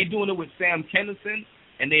it? They doing it with Sam Kinison,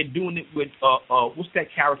 and they're doing it with what's that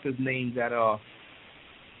character's name that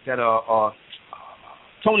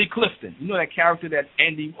Tony Clifton. You know that character that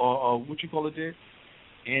Andy what you call it there?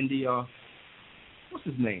 Andy what's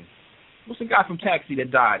his name? What's the guy from Taxi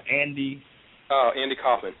that died? Andy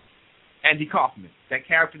Kaufman. Andy Kaufman. That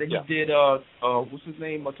character that he did what's his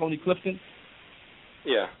name? Tony Clifton?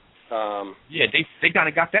 Yeah. Yeah, they kind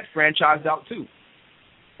of got that franchised out too.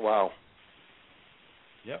 Wow.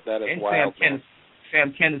 Yep. That is and wild.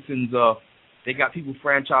 Sam Kinison's they got people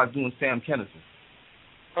franchised doing Sam Kinison.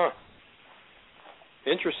 Huh.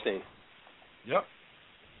 Interesting. Yep.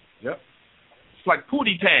 It's like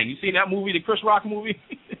Pootie Tang. You seen that movie, the Chris Rock movie?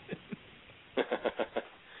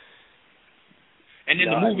 And in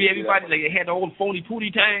the movie, everybody they had the old phony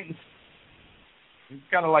Pootie Tangs. It's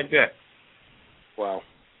kind of like that. Wow.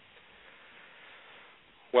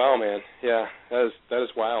 Wow, man. Yeah, that is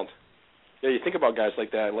wild. Yeah, you think about guys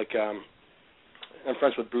like that. Like I'm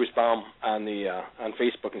friends with Bruce Baum on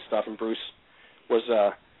Facebook and stuff, and Bruce was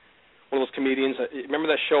one of those comedians. Remember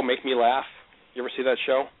that show, Make Me Laugh? You ever see that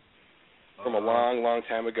show? From a long, long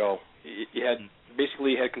time ago. You had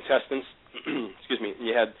contestants. Excuse me.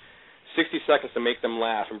 You had 60 seconds to make them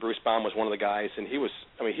laugh, and Bruce Baum was one of the guys, and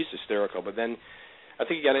he's hysterical. But then I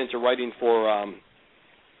think he got into writing for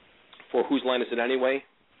Whose Line Is It Anyway?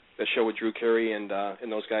 That show with Drew Carey and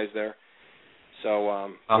those guys there. So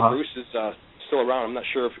Bruce is still around. I'm not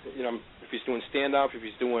sure if he's doing stand-up, if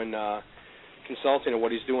he's doing consulting, or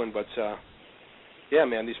what he's doing, but yeah,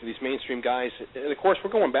 man, these mainstream guys, and of course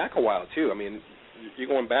we're going back a while too. I mean, you're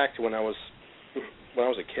going back to when I was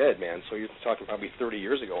a kid, man. So you're talking probably 30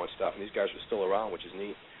 years ago and stuff, and these guys are still around, which is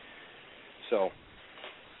neat. So,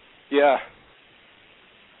 yeah.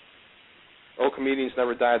 Old comedians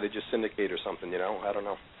never die; they just syndicate or something, I don't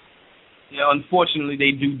know. Yeah, unfortunately,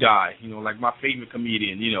 they do die. Like my favorite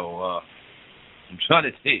comedian, I'm trying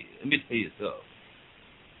to tell you. Let me tell you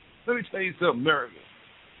something, America.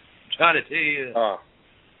 I'm trying to tell you.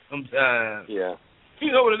 Sometimes. Yeah.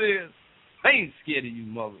 You know what it is? I ain't scared of you,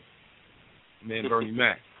 mother. Man, Bernie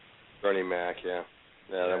Mac. Bernie Mac, yeah.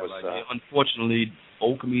 Yeah, that was. Unfortunately,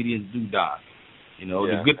 old comedians do die. You know,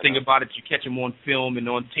 yeah, the good thing about it, you catch them on film and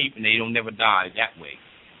on tape, and they don't never die that way.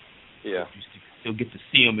 Yeah. You still get to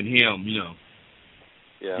see them and hear them, you know.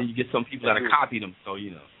 Yeah. And you get some people that copy them, so,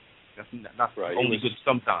 you know. That's right. only good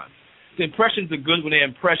sometimes. The impressions are good when they're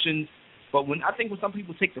impressions, but when some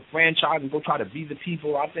people take the franchise and go try to be the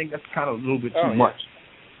people, I think that's kind of a little bit too much.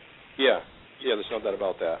 Yeah. Yeah, there's no doubt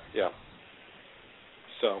about that. Yeah.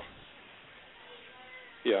 So,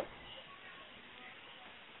 yeah.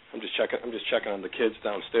 I'm just checking on the kids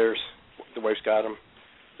downstairs. The wife's got them.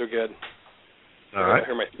 They're good. All right. I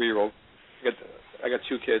hear my 3-year-old. I got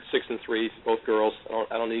 2 kids, 6 and 3, both girls.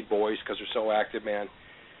 I don't need boys because they're so active, man.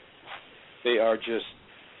 They are just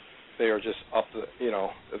up the, you know,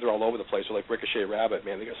 they're all over the place. They're like Ricochet Rabbit,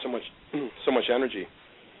 man. They got so much energy.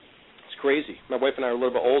 It's crazy. My wife and I are a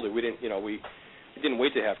little bit older. We didn't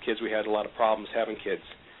wait to have kids. We had a lot of problems having kids,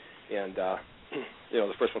 and you know,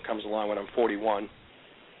 the first one comes along when I'm 41.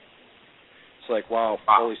 It's like, wow,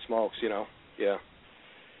 holy smokes, you know, yeah.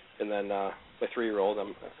 And then my 3-year-old,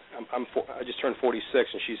 I just turned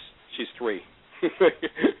 46, and she's 3.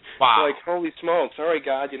 Wow. Like, holy smokes! All right,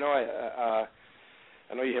 God, you know,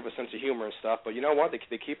 I know you have a sense of humor and stuff, but you know what?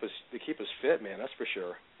 They keep us fit, man. That's for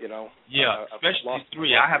sure. You know. Yeah, especially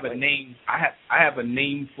 3. I have a name. I have a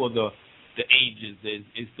name for the ages.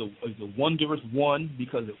 It's the wondrous 1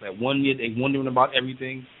 because at 1 year they wondering about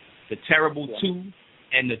everything. The terrible 2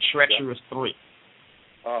 and the treacherous 3.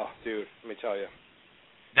 Oh, dude, let me tell you.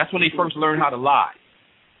 That's when they first learn how to lie.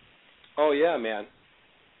 Oh yeah, man.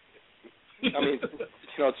 I mean,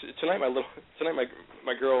 you know, tonight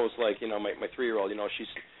my girl was like, you know, my 3-year-old, you know,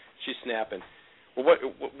 she's snapping. Well,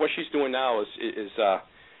 what she's doing now is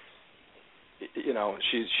you know,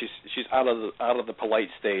 she's out of the polite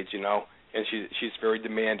stage, you know, and she's very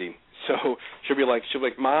demanding. So she'll be like,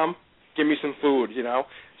 Mom, give me some food, you know.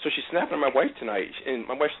 So she's snapping at my wife tonight, and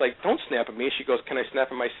my wife's like, don't snap at me. She goes, can I snap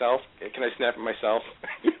at myself? Can I snap at myself?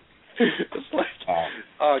 It's like,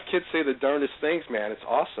 kids say the darndest things, man. It's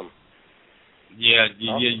awesome. Yeah,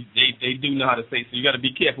 they do know how to say. So you got to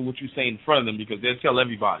be careful what you say in front of them because they'll tell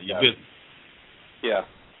everybody your business. Yeah.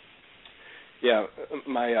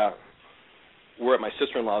 We're at my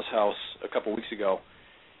sister-in-law's house a couple weeks ago.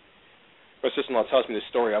 My sister-in-law tells me this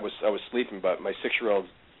story. I was sleeping, but my 6-year-old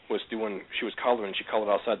she was coloring. She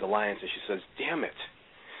colored outside the lines, and she says, "Damn it!"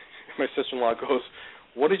 My sister-in-law goes,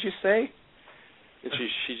 "What did you say?" And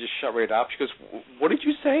she just shut right up. She goes, "What did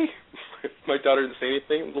you say?" My daughter didn't say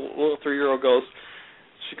anything. The little 3-year-old goes,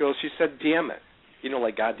 she said, "Damn it," you know,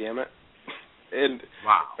 like God damn it. And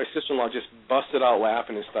wow. My sister-in-law just busted out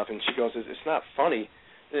laughing and stuff, and she goes, "It's not funny."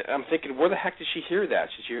 I'm thinking, where the heck did she hear that?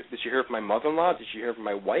 Did she hear it from my mother-in-law? Did she hear it from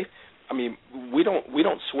my wife? I mean, we don't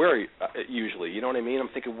swear usually. You know what I mean? I'm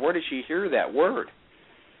thinking, where did she hear that word?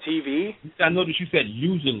 TV? I noticed you said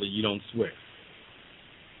usually you don't swear.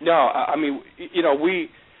 No, I mean, you know, when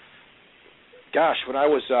I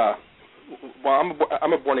was,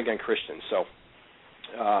 I'm a born-again Christian, so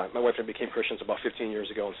my wife and I became Christians about 15 years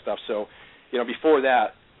ago and stuff. So, you know, before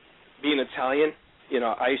that, being Italian, you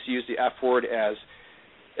know, I used to use the F word as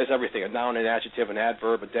everything, a noun, an adjective, an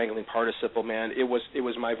adverb, a dangling participle, man. It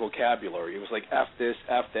was my vocabulary. It was like F this,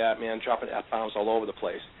 F that, man, dropping F-bombs all over the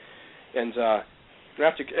place. And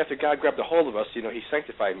after God grabbed a hold of us, you know, he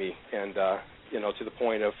sanctified me, and, you know, to the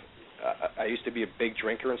point of I used to be a big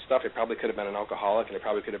drinker and stuff. I probably could have been an alcoholic, and I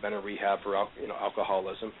probably could have been in rehab for, you know,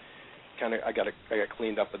 alcoholism. I got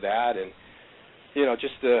cleaned up with that, and, you know,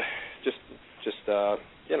 just you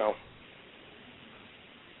know,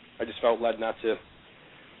 I just felt led not to,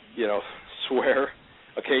 you know, swear.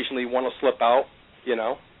 Occasionally one will slip out, you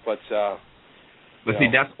know, but see,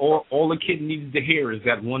 that's all the kid needs to hear is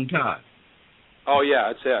that one time. Oh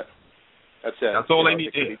yeah, that's it. That's all they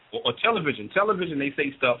need to hear. Or television. Television, they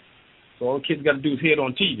say stuff, so all the kids got to do is hear it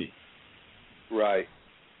on TV. Right.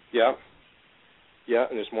 Yeah. Yeah,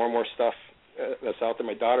 and there's more and more stuff that's out there.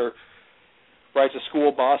 My daughter rides a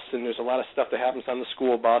school bus, and there's a lot of stuff that happens on the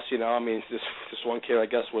school bus, you know. I mean, this one kid, I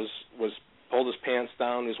guess, was pulled his pants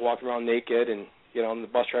down, he was walking around naked, and, you know, and the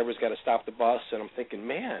bus driver's got to stop the bus, and I'm thinking,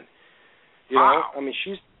 man, you know, I mean,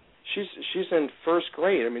 she's in first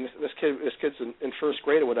grade. I mean, this kid's in first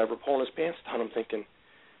grade or whatever, pulling his pants down. I'm thinking,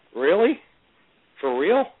 really? For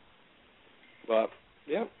real? But,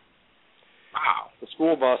 yeah. Wow. The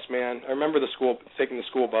school bus, man. I remember taking the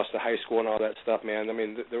school bus to high school and all that stuff, man. I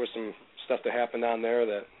mean, there was some stuff that happened on there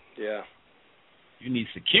that, yeah. You need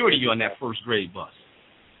security on that first grade bus.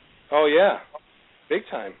 Oh yeah, big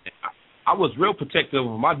time. I was real protective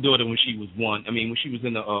of my daughter when she was when she was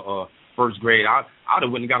in the first grade. I'd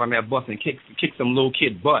have went and got on that bus and kicked some little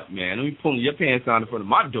kid butt, man. Let me pull your pants down in front of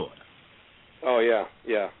my daughter. Oh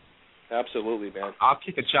yeah, absolutely, man. I'll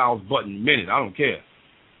kick a child's butt in a minute. I don't care.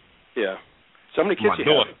 Yeah. So many kids my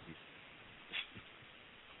daughter.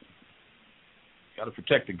 Got to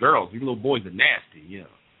protect the girls. These little boys are nasty, you know.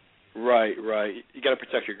 Right. You got to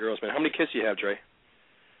protect your girls, man. How many kids do you have, Dre?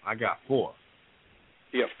 I got 4.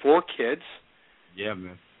 You got 4 kids? Yeah,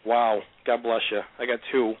 man. Wow. God bless you. I got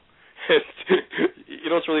 2. You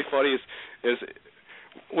know what's really funny is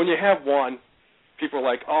when you have one, people are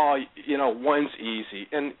like, oh, you know, one's easy,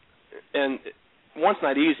 and one's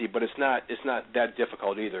not easy, but it's not that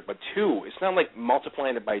difficult either. But 2, it's not like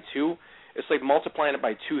multiplying it by 2. It's like multiplying it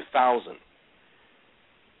by 2,000.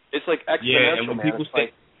 It's like exponential, and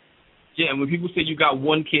when people say you got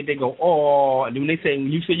 1 kid, they go, oh, and when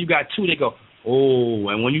you say you got 2, they go, oh,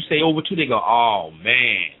 and when you say over 2, they go, oh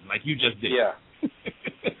man, like you just did. Yeah.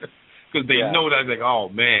 Because they know that, like, oh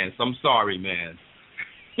man, so I'm sorry, man.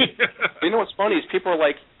 You know what's funny is people are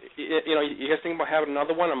like, you know, you guys think about having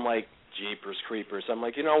another one? I'm like, jeepers creepers. I'm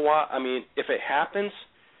like, you know what? I mean, if it happens,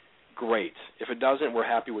 great. If it doesn't, we're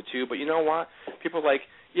happy with 2. But you know what? People are like,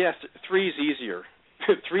 yes, 3's easier.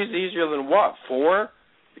 3's easier than what? 4?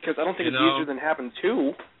 Because I don't think it's easier than having 2.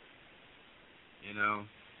 You know,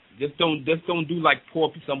 just don't do like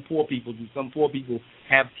some poor people do. Some poor people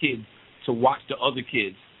have kids to watch the other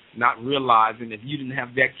kids, not realizing if you didn't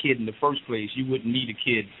have that kid in the first place, you wouldn't need a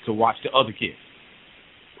kid to watch the other kids.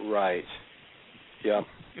 Right. Yeah.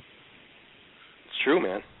 It's true,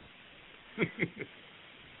 man.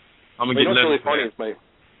 I'm gonna get really funny is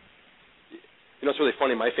you know what's really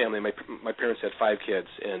funny? My family, my parents had 5 kids,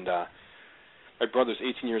 and my brother's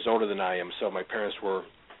 18 years older than I am. So my parents were,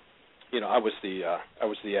 you know, I was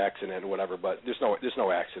the accident or whatever. But there's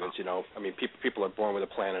no accidents, you know. I mean, people are born with a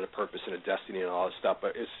plan and a purpose and a destiny and all this stuff.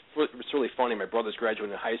 But it's really funny. My brother's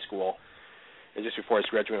graduating high school, and just before he's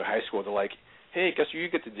graduating high school, they're like, hey, guess what you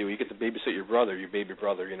get to do? You get to babysit your baby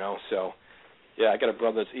brother, you know. So yeah, I got a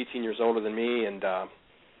brother that's 18 years older than me, and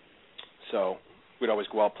so we'd always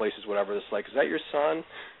go out places, whatever. It's like, is that your son?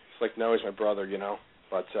 It's like, no, he's my brother, you know.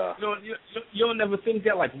 But you'll never think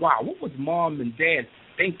that, like, wow, what was mom and dad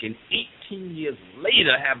thinking 18 years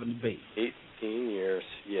later having a baby? 18 years,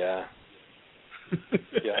 yeah.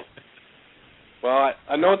 Yeah. Well,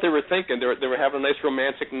 I know what they were thinking. They were having a nice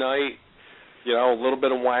romantic night. You know, a little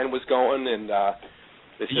bit of wine was going, and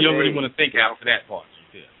they said, you don't really want to think after that part.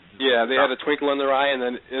 Yeah, they had a twinkle in their eye, and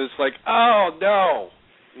then it was like, oh, no.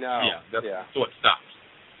 Yeah, that's so it stops.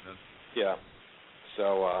 Yeah.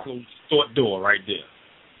 So closed thought door right there.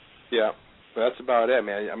 Yeah, but that's about it,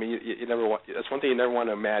 man. I mean, you never want. That's one thing you never want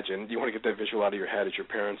to imagine. You want to get that visual out of your head as your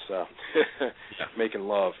parents making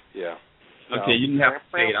love. Yeah. Okay, you didn't have to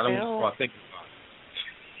say it. I don't want to think about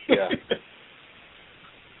it. Yeah.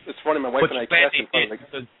 It's funny. My wife and I kissed in front of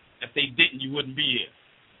because if they didn't, you wouldn't be here.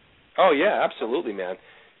 Oh yeah, absolutely, man.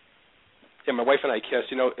 Yeah, my wife and I kissed.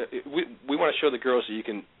 You know, we want to show the girls that you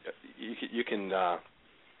can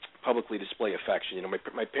publicly display affection. You know,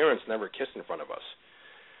 my parents never kissed in front of us.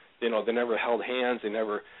 You know, they never held hands. They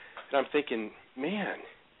never. And I'm thinking, man,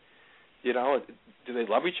 you know, do they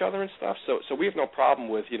love each other and stuff? So we have no problem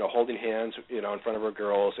with, you know, holding hands, you know, in front of our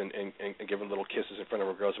girls and giving little kisses in front of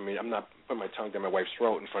our girls. I mean, I'm not putting my tongue down my wife's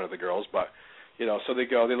throat in front of the girls, but, you know, so they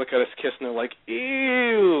look at us kiss, and they're like,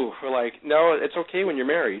 ew. We're like, no, it's okay when you're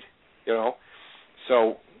married, you know.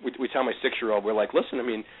 So we tell my 6-year-old, we're like, listen, I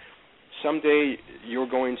mean, someday you're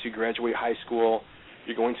going to graduate high school,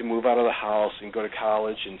 you're going to move out of the house and go to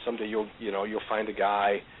college, and someday you'll find a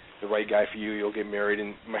guy, the right guy for you, you'll get married.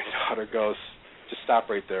 And my daughter goes, just stop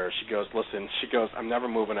right there. She goes, listen, I'm never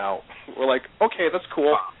moving out. We're like, okay, that's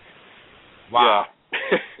cool. Wow.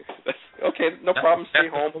 Yeah. Okay, no problem, stay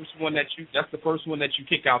home. That's the first one that you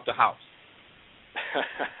kick out the house.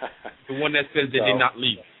 The one that says that they're not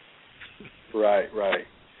leaving. Right.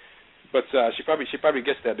 But she probably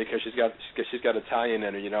gets that because she's got Italian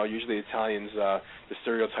in her. You know, usually Italians, the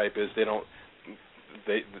stereotype is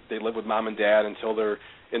they live with mom and dad until they're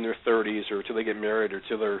in their 30s or until they get married or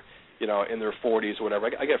till they're, you know, in their 40s or whatever.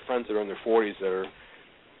 I get friends that are in their 40s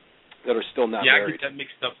that are still not married. Yeah, I get that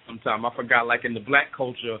mixed up sometimes. I forgot, like in the black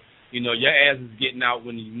culture, you know, your ass is getting out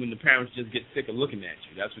when the parents just get sick of looking at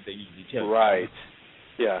you. That's what they usually tell you. Right.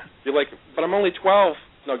 Yeah. You're like, but I'm only 12.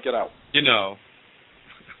 No, get out. You know.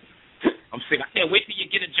 I'm sick. I can't wait till you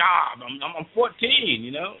get a job. I'm 14,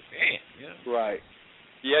 you know. Damn. Yeah. Right.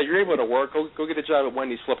 Yeah, you're able to work. Go get a job at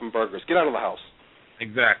Wendy's flipping burgers. Get out of the house.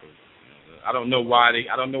 Exactly. I don't know why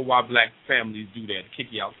black families do that, kick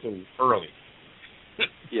you out so early.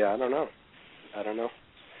 Yeah, I don't know.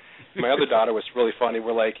 My other daughter was really funny.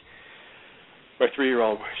 We're like, my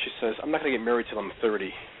 3-year-old, she says, I'm not going to get married till I'm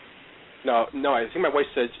 30. No, I think my wife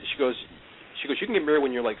said, she goes, you can get married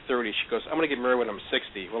when you're like 30. She goes, I'm going to get married when I'm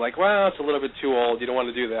 60. We're like, well, it's a little bit too old. You don't want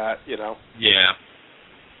to do that, Yeah.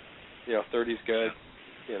 30's good,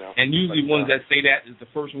 And usually ones that say that is the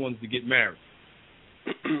first ones to get married.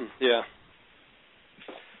 Yeah.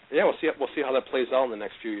 Yeah, we'll see how that plays out in the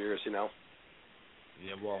next few years, Yeah,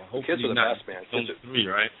 well, hopefully kids are the not. best, man. She's only 3,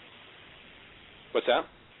 right? What's that?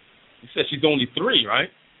 You said she's only 3, right?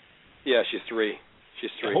 Yeah, she's 3.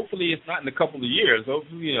 So hopefully it's not in a couple of years.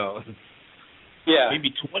 Hopefully, yeah, maybe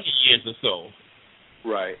 20 years or so.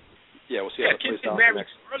 Right. Yeah, we'll see how it plays out. Kids get married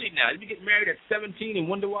early now. You get married at 17 and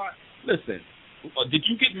wonder why. Listen, did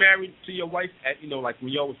you get married to your wife at like when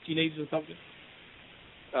y'all was teenagers or something?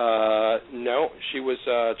 No, she was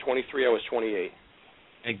 23. I was 28.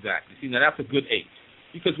 Exactly. See, now that's a good age.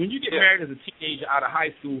 Because when you get married as a teenager out of high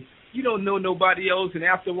school, you don't know nobody else, and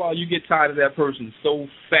after a while you get tired of that person so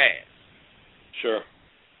fast. Sure.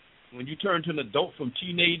 When you turn to an adult from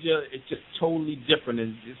teenager, it's just totally different,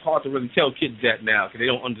 and it's hard to really tell kids that now because they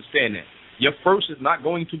don't understand that. Your first is not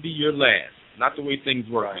going to be your last. Not the way things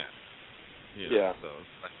work now. Yeah. So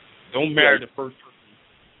don't marry the first person.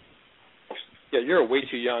 Yeah, you're way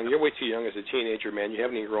too young. You're way too young as a teenager, man. You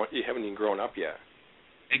haven't even grown up yet.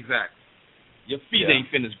 Exactly. Your feet ain't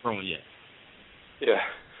finished growing yet. Yeah.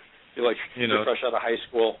 You're like you're fresh out of high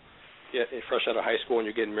school. Yeah, you're fresh out of high school and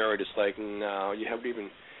you're getting married. It's like, no, you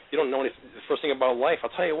don't know anything. The first thing about life,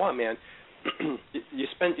 I'll tell you what, man. you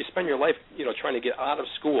spend your life, trying to get out of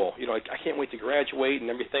school. I can't wait to graduate and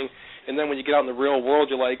everything. And then when you get out in the real world,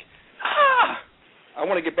 you're like, I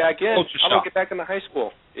want to get back in. I want to get back into high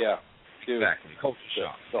school. Yeah. Dude. Exactly. Culture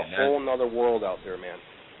shock. It's a whole nother world out there, man.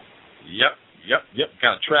 Yep.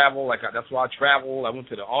 Got to travel. That's why I traveled. I went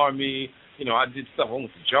to the Army. I did stuff. I went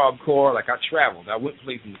to Job Corps. I traveled. I went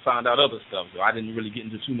places and found out other stuff. So I didn't really get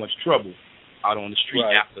into too much trouble out on the street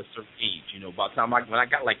after a certain age. By the time when I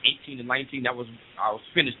got like 18 and 19, I was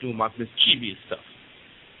finished doing my mischievous stuff.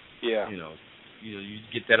 Yeah. You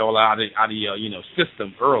get that all out of your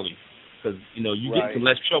system early because you get into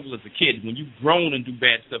less trouble as a kid. When you've grown and do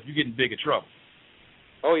bad stuff, you get in bigger trouble.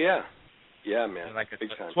 Oh yeah. Yeah, man. Like a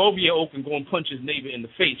 12-year-old can go and punch his neighbor in the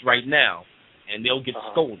face right now, and they'll get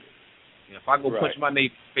scolded. If I go punch my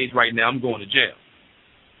neighbor in the face right now, I'm going to jail.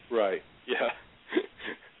 Right. Yeah.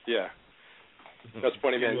 Yeah. That's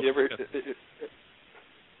funny, man. You ever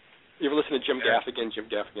listen to Jim Gaffigan? Jim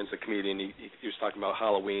Gaffigan's a comedian. He was talking about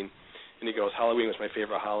Halloween, and he goes, Halloween was my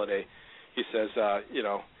favorite holiday. He says, you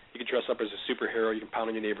can dress up as a superhero, you can pound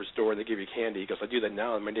on your neighbor's door, and they give you candy. He goes, I do that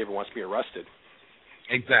now, and my neighbor wants me arrested.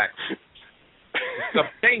 Exactly. Stuff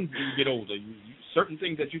changes when you get older. Certain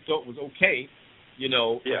things that you thought was okay,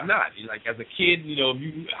 it's not. Like as a kid, if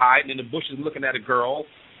you hiding in the bushes looking at a girl,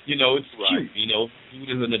 it's cute. You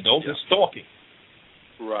as an adult, it's stalking.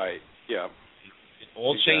 Right. Yeah. It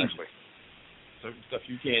all changes. Certain stuff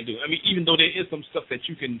you can't do. I mean, even though there is some stuff that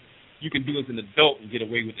you can do as an adult and get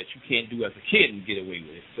away with that you can't do as a kid and get away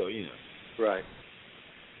with it. So Right.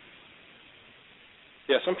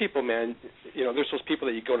 Yeah, some people, man, there's those people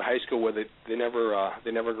that you go to high school with, they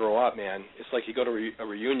never grow up, man. It's like you go to a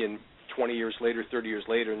reunion 20 years later, 30 years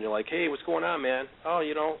later, and you're like, hey, what's going on, man? Oh,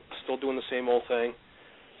 still doing the same old thing.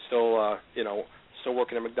 Still, still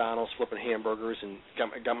working at McDonald's, flipping hamburgers, and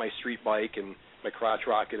got my street bike and my crotch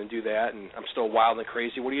rocket and do that, and I'm still wild and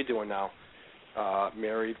crazy. What are you doing now?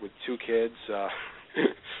 Married with 2 kids,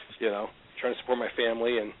 trying to support my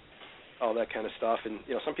family and all that kind of stuff. And,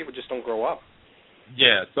 some people just don't grow up.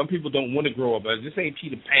 Yeah, some people don't want to grow up. This ain't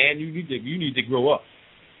Peter Pan. You need to grow up.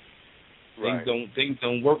 Right. Things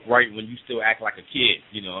don't work right when you still act like a kid.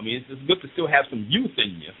 I mean, it's good to still have some youth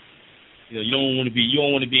in you. You don't want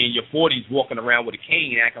to be in your 40s walking around with a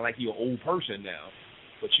cane acting like you're an old person now.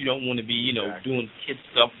 But you don't want to be, doing kid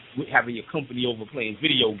stuff, having your company over playing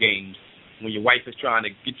video games when your wife is trying to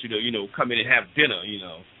get you to, come in and have dinner,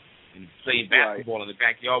 and playing basketball in the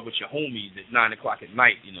backyard with your homies at 9 o'clock at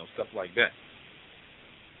night, stuff like that.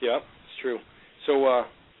 Yeah, it's true. So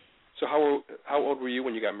how old were you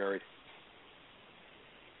when you got married?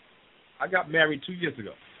 I got married 2 years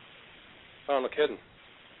ago. Oh, no kidding.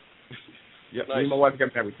 Yeah, nice. Me and my wife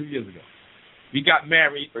got married 2 years ago. We got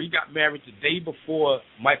married the day before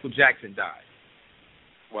Michael Jackson died.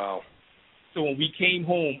 Wow. So when we came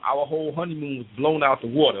home, our whole honeymoon was blown out the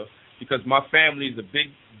water because my family is a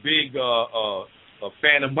big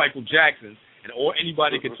fan of Michael Jackson, and all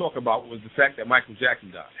anybody could talk about was the fact that Michael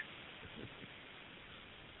Jackson died.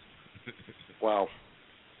 Wow.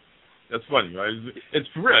 That's funny, right? It's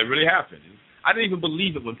for real. It really happened. I didn't even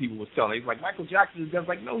believe it when people was telling me. It's like, Michael Jackson is dead. I was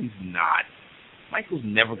like, no, he's not. Michael's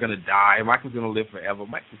never going to die. Michael's going to live forever.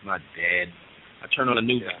 Michael's not dead. I turned on the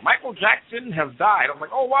news, like, Michael Jackson has died. I'm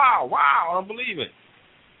like, oh, wow, I don't believe it.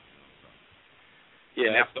 Yeah,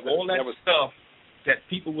 and after all that stuff that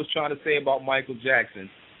people was trying to say about Michael Jackson,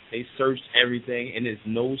 they searched everything, and there's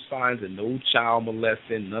no signs of no child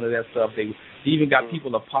molesting, none of that stuff. They even got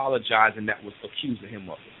people apologizing that was accusing him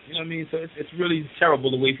of it. You know what I mean? So it's really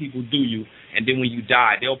terrible the way people do you, and then when you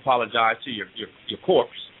die, they'll apologize to your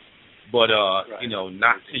corpse, but you know,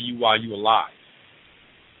 not to you while you're alive.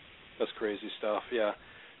 That's crazy stuff. Yeah.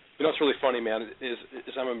 You know what's really funny, man, is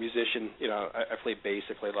I'm a musician. You know, I play bass,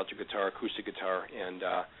 I play electric guitar, acoustic guitar, and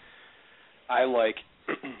I like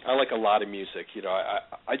a lot of music. You know,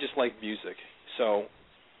 I just like music. So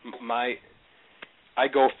I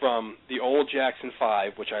go from the old Jackson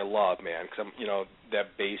 5, which I love, man, because I'm, you know,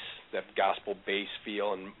 that bass, that gospel bass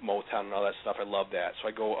feel and Motown and all that stuff. I love that. So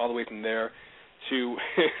I go all the way from there to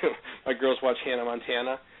my girls watch Hannah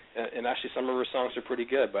Montana, and actually some of her songs are pretty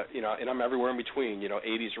good. But you know, and I'm everywhere in between. You know,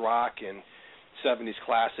 80s rock and 70s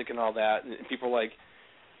classic and all that. And people are like,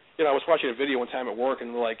 you know, I was watching a video one time at work,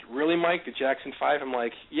 and they're like, really, Mike, the Jackson 5? I'm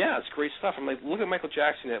like, yeah, it's great stuff. I'm like, look at Michael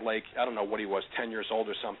Jackson at, like, I don't know what he was, 10 years old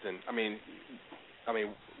or something. I mean,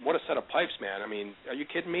 what a set of pipes, man. I mean, are you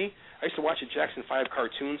kidding me? I used to watch the Jackson 5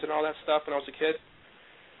 cartoons and all that stuff when I was a kid.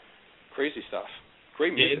 Crazy stuff.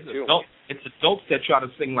 Great music, too. It's adults that try to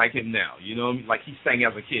sing like him now, you know, like he sang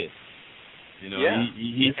as a kid. You know,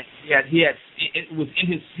 he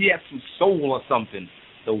had some soul or something.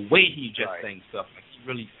 The way he just sang stuff, like he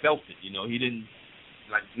really felt it. You know, he didn't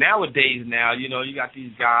like nowadays. Now, you know, you got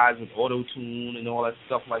these guys with auto tune and all that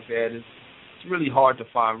stuff like that. It's really hard to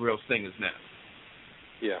find real singers now.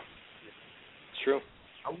 Yeah, it's true.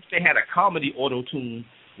 I wish they had a comedy auto tune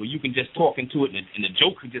where you can just talk into it and the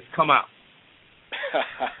joke could just come out.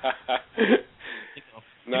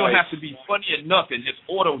 You don't have to be funny enough and just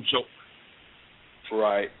auto joke.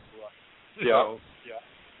 Right. Yeah.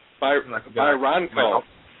 By Ronco.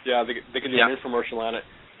 Yeah, they can do an infomercial on it.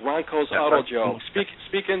 Ronco's auto joke.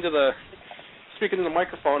 Speak into the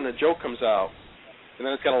microphone, and the joke comes out, and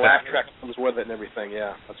then it's got a laugh track that comes with it and everything.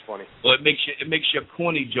 Yeah, that's funny. Well, it makes your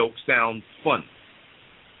corny joke sound fun.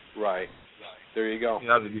 Right. There you go. You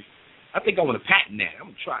know, I think I want to patent that. I'm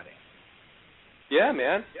gonna try that. Yeah,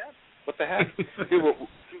 man. What the heck? Dude,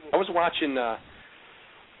 I was watching.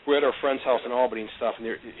 We're at our friend's house in Albany and stuff,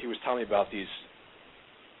 and he was telling me about these.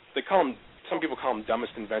 They call them. Some people call them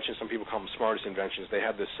dumbest inventions. Some people call them smartest inventions. They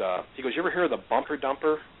had this. He goes, "You ever hear of the bumper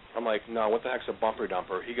dumper?" I'm like, "No. What the heck's a bumper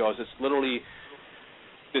dumper?" He goes, "It's literally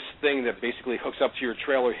this thing that basically hooks up to your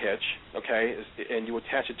trailer hitch, okay, and you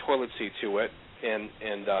attach a toilet seat to it, and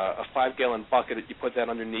a 5-gallon bucket. You put that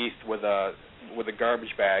underneath with a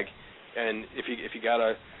garbage bag, and if you got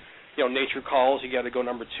a nature calls, you got to go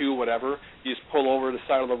number 2, whatever. You just pull over the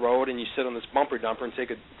side of the road and you sit on this bumper dumper and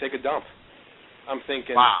take a dump." I'm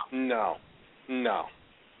thinking, wow. No.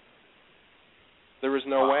 There is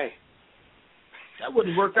no way. That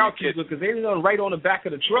wouldn't work out too good because they didn't right on the back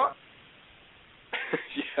of the truck.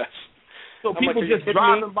 Yes. So people just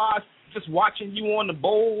driving by, just watching you on the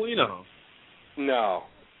bowl, you know. No.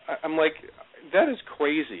 I'm like, that is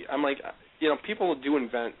crazy. I'm like, people do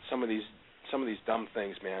invent some of these dumb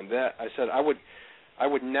things, man. That I said I would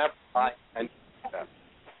never buy that.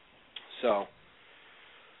 So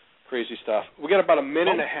crazy stuff. We got about a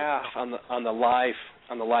minute and a half on the live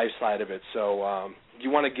side of it. So do you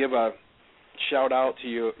want to give a shout out to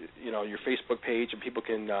your Facebook page and people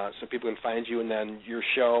can so people can find you, and then your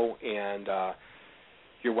show and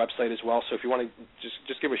your website as well. So if you want to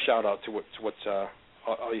just give a shout out to what's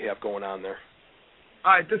all you have going on there.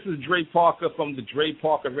 All right, this is Dre Parker from the Dre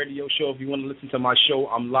Parker Radio Show. If you want to listen to my show,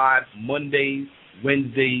 I'm live Mondays,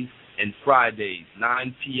 Wednesdays, and Fridays,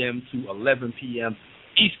 9 p.m. to 11 p.m.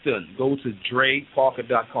 Eastern. Go to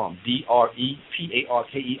DreParker.com,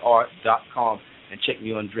 DreParker.com, and check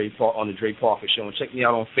me on the Dre Parker Show. And check me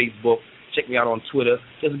out on Facebook. Check me out on Twitter.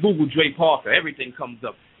 Just Google Dre Parker. Everything comes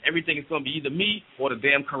up. Everything is going to be either me or the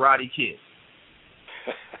damn Karate Kid.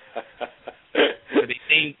 So they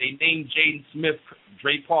named Jaden Smith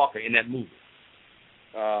Dre Parker in that movie.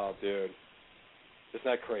 Oh, dude. Isn't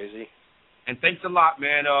that crazy? And thanks a lot,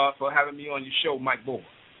 man, for having me on your show, Mike Bowman.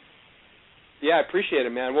 Yeah, I appreciate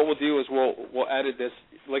it, man. What we'll do is we'll edit this.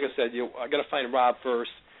 Like I said, I got to find Rob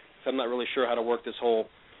first. So I'm not really sure how to work this whole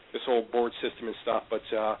board system and stuff. But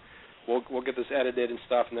we'll get this edited and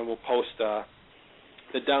stuff, and then we'll post the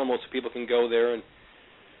download so people can go there and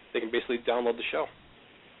they can basically download the show.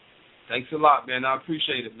 Thanks a lot, man. I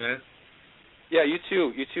appreciate it, man. Yeah, you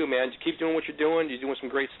too, man. Keep doing what you're doing. You're doing some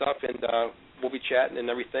great stuff, and we'll be chatting and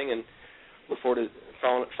everything, and look forward to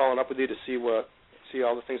following up with you to see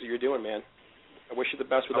all the things that you're doing, man. I wish you the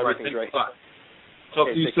best with everything, Dre. Talk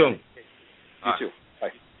to you soon. You too.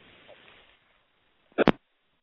 Bye.